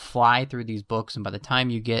 you will fly through these books, and by the time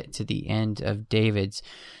you get to the end of David's,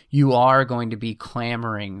 you are going to be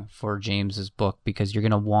clamoring for James's book, because you're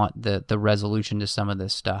going to want the resolution to some of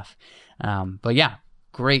this stuff. But yeah,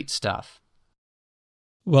 great stuff.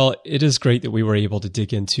 Well, it is great that we were able to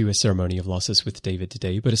dig into A Ceremony of Losses with David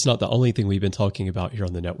today, but it's not the only thing we've been talking about here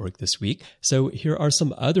on the network this week. So here are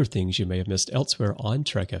some other things you may have missed elsewhere on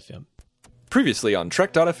Trek FM. Previously on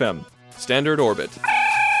Trek.fm, Standard Orbit.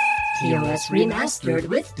 TOS Remastered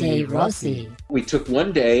with Dave Rossi. We took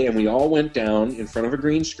one day and we all went down in front of a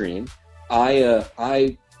green screen.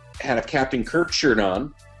 I had a Captain Kirk shirt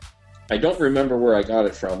on. I don't remember where I got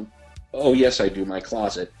it from. Oh, yes, I do, my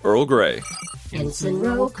closet. Earl Grey. Ensign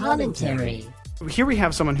Row commentary. Here we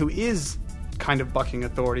have someone who is kind of bucking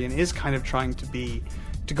authority and is kind of trying to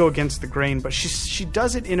go against the grain, but she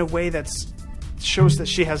does it in a way that shows that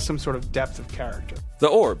she has some sort of depth of character. The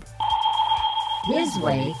Orb. His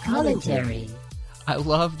Way commentary. I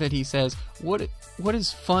love that he says, what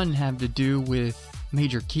does fun have to do with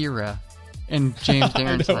Major Kira? And James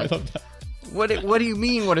Darren's like, what do you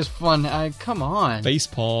mean, what is fun? Come on.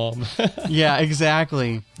 Facepalm. Yeah,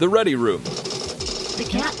 exactly. The Ready Room. The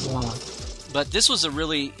Catwalk. But this was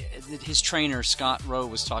his trainer, Scott Rowe,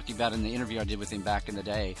 was talking about in the interview I did with him back in the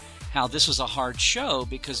day, how this was a hard show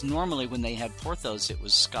because normally when they had Porthos, it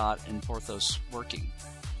was Scott and Porthos working.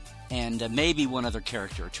 And maybe one other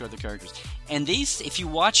character or two other characters. And these, if you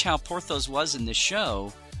watch how Porthos was in this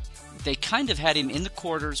show, they kind of had him in the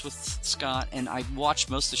quarters with Scott, and I watched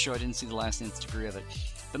most of the show. I didn't see the last nth degree of it.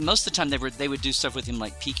 But most of the time they would do stuff with him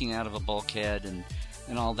like peeking out of a bulkhead and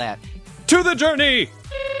all that. To the journey!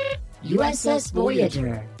 USS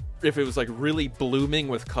Voyager. If it was like really blooming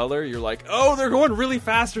with color, you're like, oh, they're going really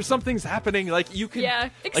fast or something's happening. Like you could,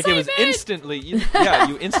 excitement! Like it was instantly, you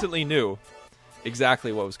instantly knew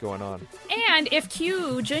exactly what was going on. And if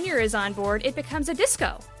Q Jr. is on board, it becomes a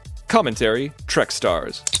disco. Commentary, Trek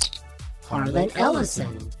Stars. Harlan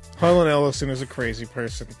Ellison. Harlan Ellison is a crazy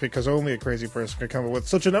person, because only a crazy person can come up with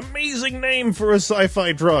such an amazing name for a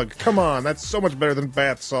sci-fi drug. Come on, that's so much better than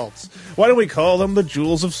bath salts. Why don't we call them the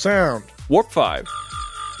Jewels of Sound? Warp 5.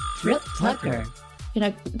 Trip Tucker.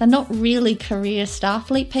 They're not really career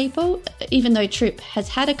Starfleet people, even though Trip has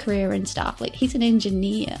had a career in Starfleet. He's an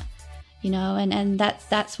engineer, and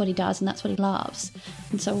that's what he does, and that's what he loves.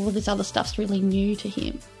 And so all this other stuff's really new to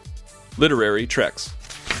him. Literary Treks.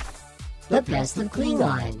 The Best of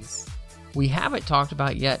Klingons. We haven't talked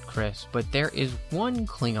about yet, Chris, but there is one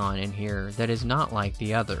Klingon in here that is not like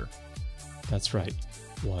the other. That's right.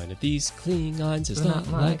 One of these Klingons is not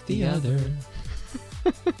like the other.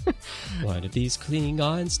 One of these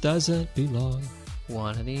Klingons doesn't belong.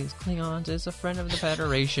 One of these Klingons is a friend of the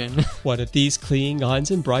Federation. One of these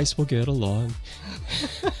Klingons and Bryce will get along.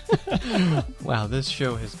 Wow, this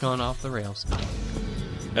show has gone off the rails.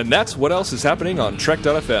 And that's what else is happening on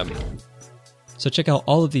Trek.fm. So check out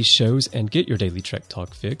all of these shows and get your daily Trek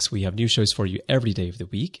Talk fix. We have new shows for you every day of the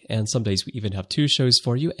week, and some days we even have 2 shows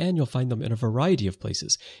for you, and you'll find them in a variety of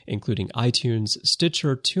places, including iTunes,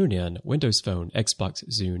 Stitcher, TuneIn, Windows Phone, Xbox,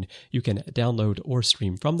 Zune. You can download or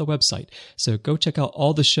stream from the website. So go check out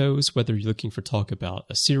all the shows, whether you're looking for talk about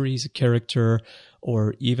a series, a character,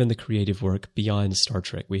 or even the creative work beyond Star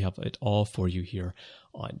Trek. We have it all for you here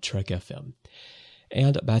on Trek FM.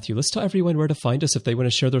 And Matthew, let's tell everyone where to find us if they want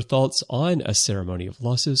to share their thoughts on A Ceremony of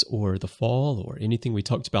Losses or The Fall or anything we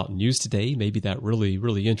talked about in news today, maybe that really,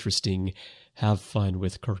 really interesting Have Fun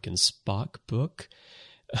with Kirk and Spock book.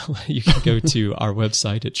 You can go to our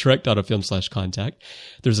website at trek.fm/contact.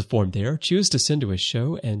 There's a form there. Choose to send to a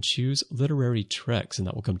show and choose Literary Treks, and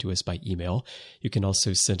that will come to us by email. You can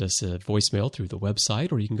also send us a voicemail through the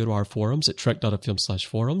website, or you can go to our forums at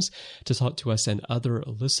trek.fm/forums to talk to us and other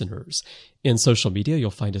listeners. In social media, you'll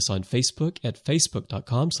find us on Facebook at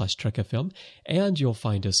facebook.com/trekfm, and you'll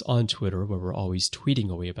find us on Twitter, where we're always tweeting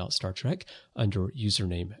away about Star Trek under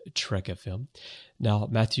username TrekFM. Now,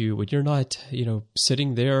 Matthew, when you're not,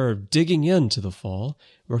 sitting there digging into the fall,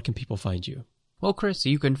 where can people find you? Well, Chris,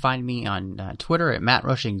 you can find me on Twitter at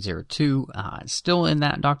MattRushing02. Still in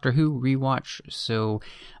that Doctor Who rewatch, so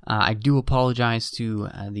I do apologize to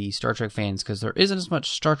the Star Trek fans because there isn't as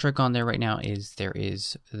much Star Trek on there right now as there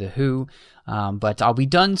is The Who, but I'll be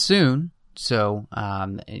done soon, so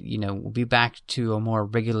we'll be back to a more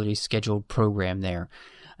regularly scheduled program there.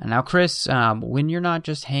 Now, Chris, when you're not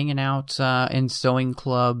just hanging out in sewing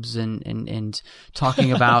clubs and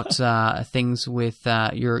talking about things with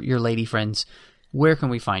your lady friends, where can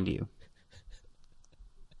we find you?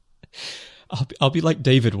 I'll be like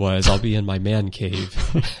David was. I'll be in my man cave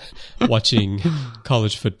watching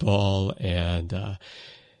college football and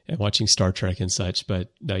watching Star Trek and such.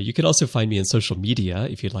 But no, you can also find me in social media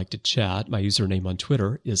if you'd like to chat. My username on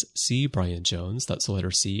Twitter is CBrianJones. That's the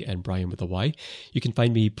letter C and Brian with a Y. You can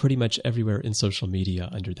find me pretty much everywhere in social media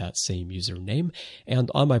under that same username,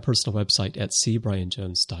 and on my personal website at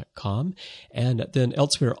cbrianjones.com. And then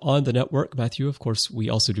elsewhere on the network, Matthew, of course, we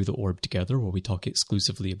also do The Orb Together, where we talk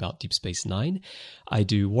exclusively about Deep Space Nine. I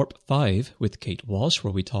do Warp 5 with Kate Walsh,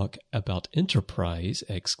 where we talk about Enterprise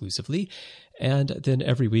exclusively. And then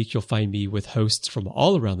every week week, you'll find me with hosts from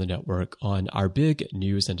all around the network on our big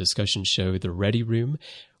news and discussion show, The Ready Room,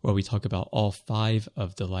 where we talk about all 5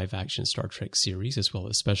 of the live-action Star Trek series, as well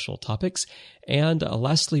as special topics. And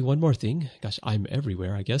lastly, one more thing. Gosh, I'm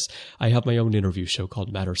everywhere, I guess. I have my own interview show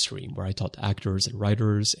called Matterstream, where I talk to actors and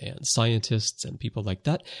writers and scientists and people like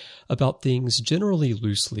that about things generally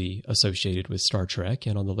loosely associated with Star Trek.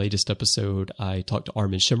 And on the latest episode, I talked to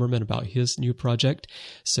Armin Shimmerman about his new project.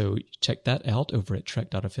 So check that out over at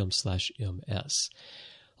trek.fm/ms.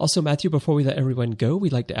 Also, Matthew, before we let everyone go,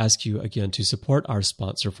 we'd like to ask you again to support our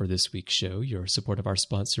sponsor for this week's show. Your support of our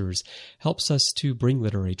sponsors helps us to bring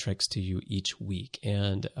literary treks to you each week.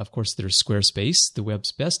 And, of course, there's Squarespace, the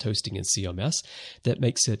web's best hosting in CMS, that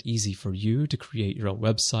makes it easy for you to create your own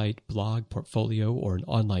website, blog, portfolio, or an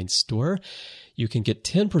online store. You can get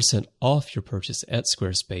 10% off your purchase at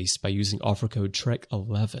Squarespace by using offer code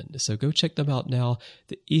TREK11. So go check them out now,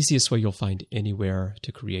 the easiest way you'll find anywhere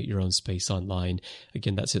to create your own space online.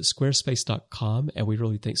 Again, that's at squarespace.com, and we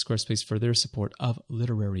really thank Squarespace for their support of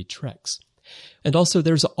literary treks. And also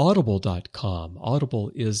there's audible.com.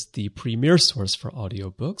 Audible is the premier source for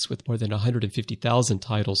audiobooks with more than 150,000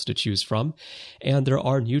 titles to choose from. And there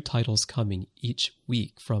are new titles coming each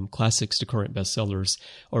week, from classics to current bestsellers,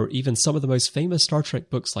 or even some of the most famous Star Trek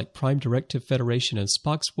books like Prime Directive, Federation, and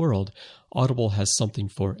Spock's World. Audible has something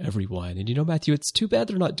for everyone. And you know, Matthew, it's too bad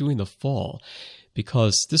they're not doing the fall,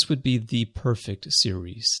 because this would be the perfect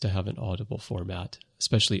series to have an Audible format,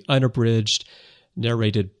 especially unabridged,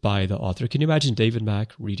 narrated by the author. Can you imagine David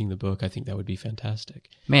Mack reading the book? I think that would be fantastic.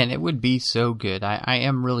 Man, it would be so good. I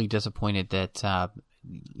am really disappointed that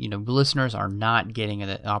listeners are not getting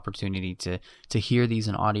the opportunity to hear these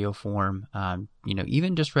in audio form.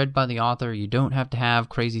 Even just read by the author. You don't have to have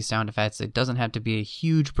crazy sound effects. It doesn't have to be a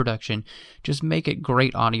huge production. Just make it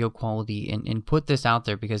great audio quality and put this out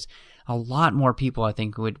there, because a lot more people, I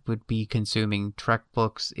think, would be consuming Trek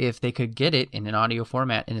books if they could get it in an audio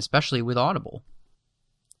format, and especially with Audible.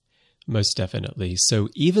 Most definitely. So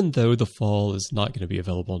even though the fall is not going to be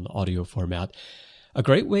available in audio format, a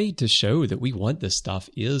great way to show that we want this stuff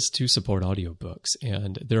is to support audiobooks.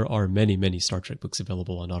 And there are many, many Star Trek books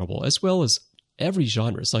available on Audible, as well as every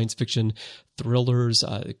genre, science fiction, thrillers,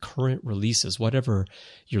 current releases, whatever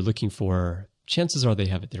you're looking for. Chances are they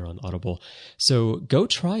have it there on Audible. So go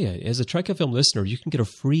try it. As a Trek FM listener, you can get a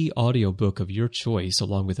free audiobook of your choice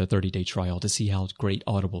along with a 30-day trial to see how great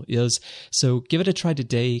Audible is. So give it a try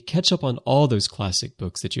today. Catch up on all those classic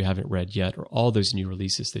books that you haven't read yet, or all those new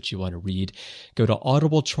releases that you want to read. Go to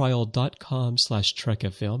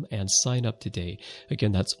audibletrial.com/TrekFM and sign up today.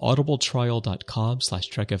 Again, that's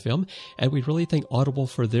audibletrial.com/TrekFM. And we really thank Audible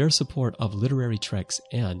for their support of literary treks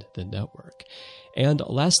and the network. And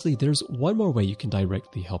lastly, there's one more way you can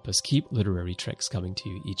directly help us keep literary treks coming to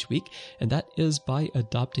you each week, and that is by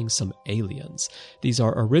adopting some aliens. These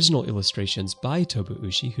are original illustrations by Tobu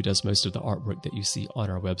Ushi, who does most of the artwork that you see on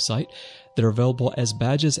our website. They're available as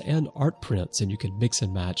badges and art prints, and you can mix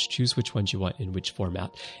and match, choose which ones you want in which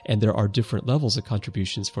format. And there are different levels of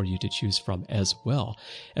contributions for you to choose from as well.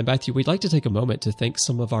 And Matthew, we'd like to take a moment to thank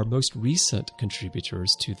some of our most recent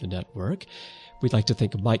contributors to the network. We'd like to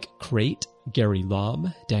thank Mike Crate, Gary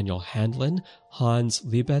Lom, Daniel Handlin, Hans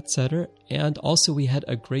Liebetzetter, and also we had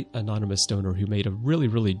a great anonymous donor who made a really,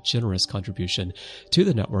 really generous contribution to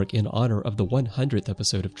the network in honor of the 100th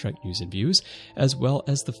episode of Trek News and Views, as well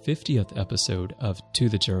as the 50th episode of To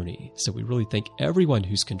the Journey. So we really thank everyone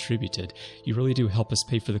who's contributed. You really do help us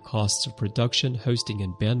pay for the costs of production, hosting,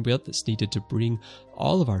 and bandwidth that's needed to bring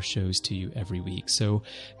all of our shows to you every week. So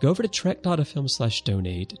go over to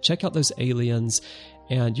trek.fm/donate, check out those aliens,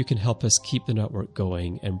 and you can help us keep the network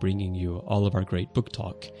going and bringing you all of our great book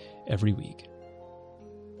talk every week.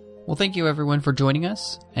 Well, thank you everyone for joining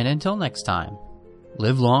us, and until next time,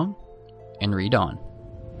 live long and read on.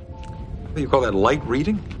 What do you call that, light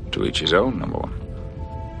reading? To each his own, number one.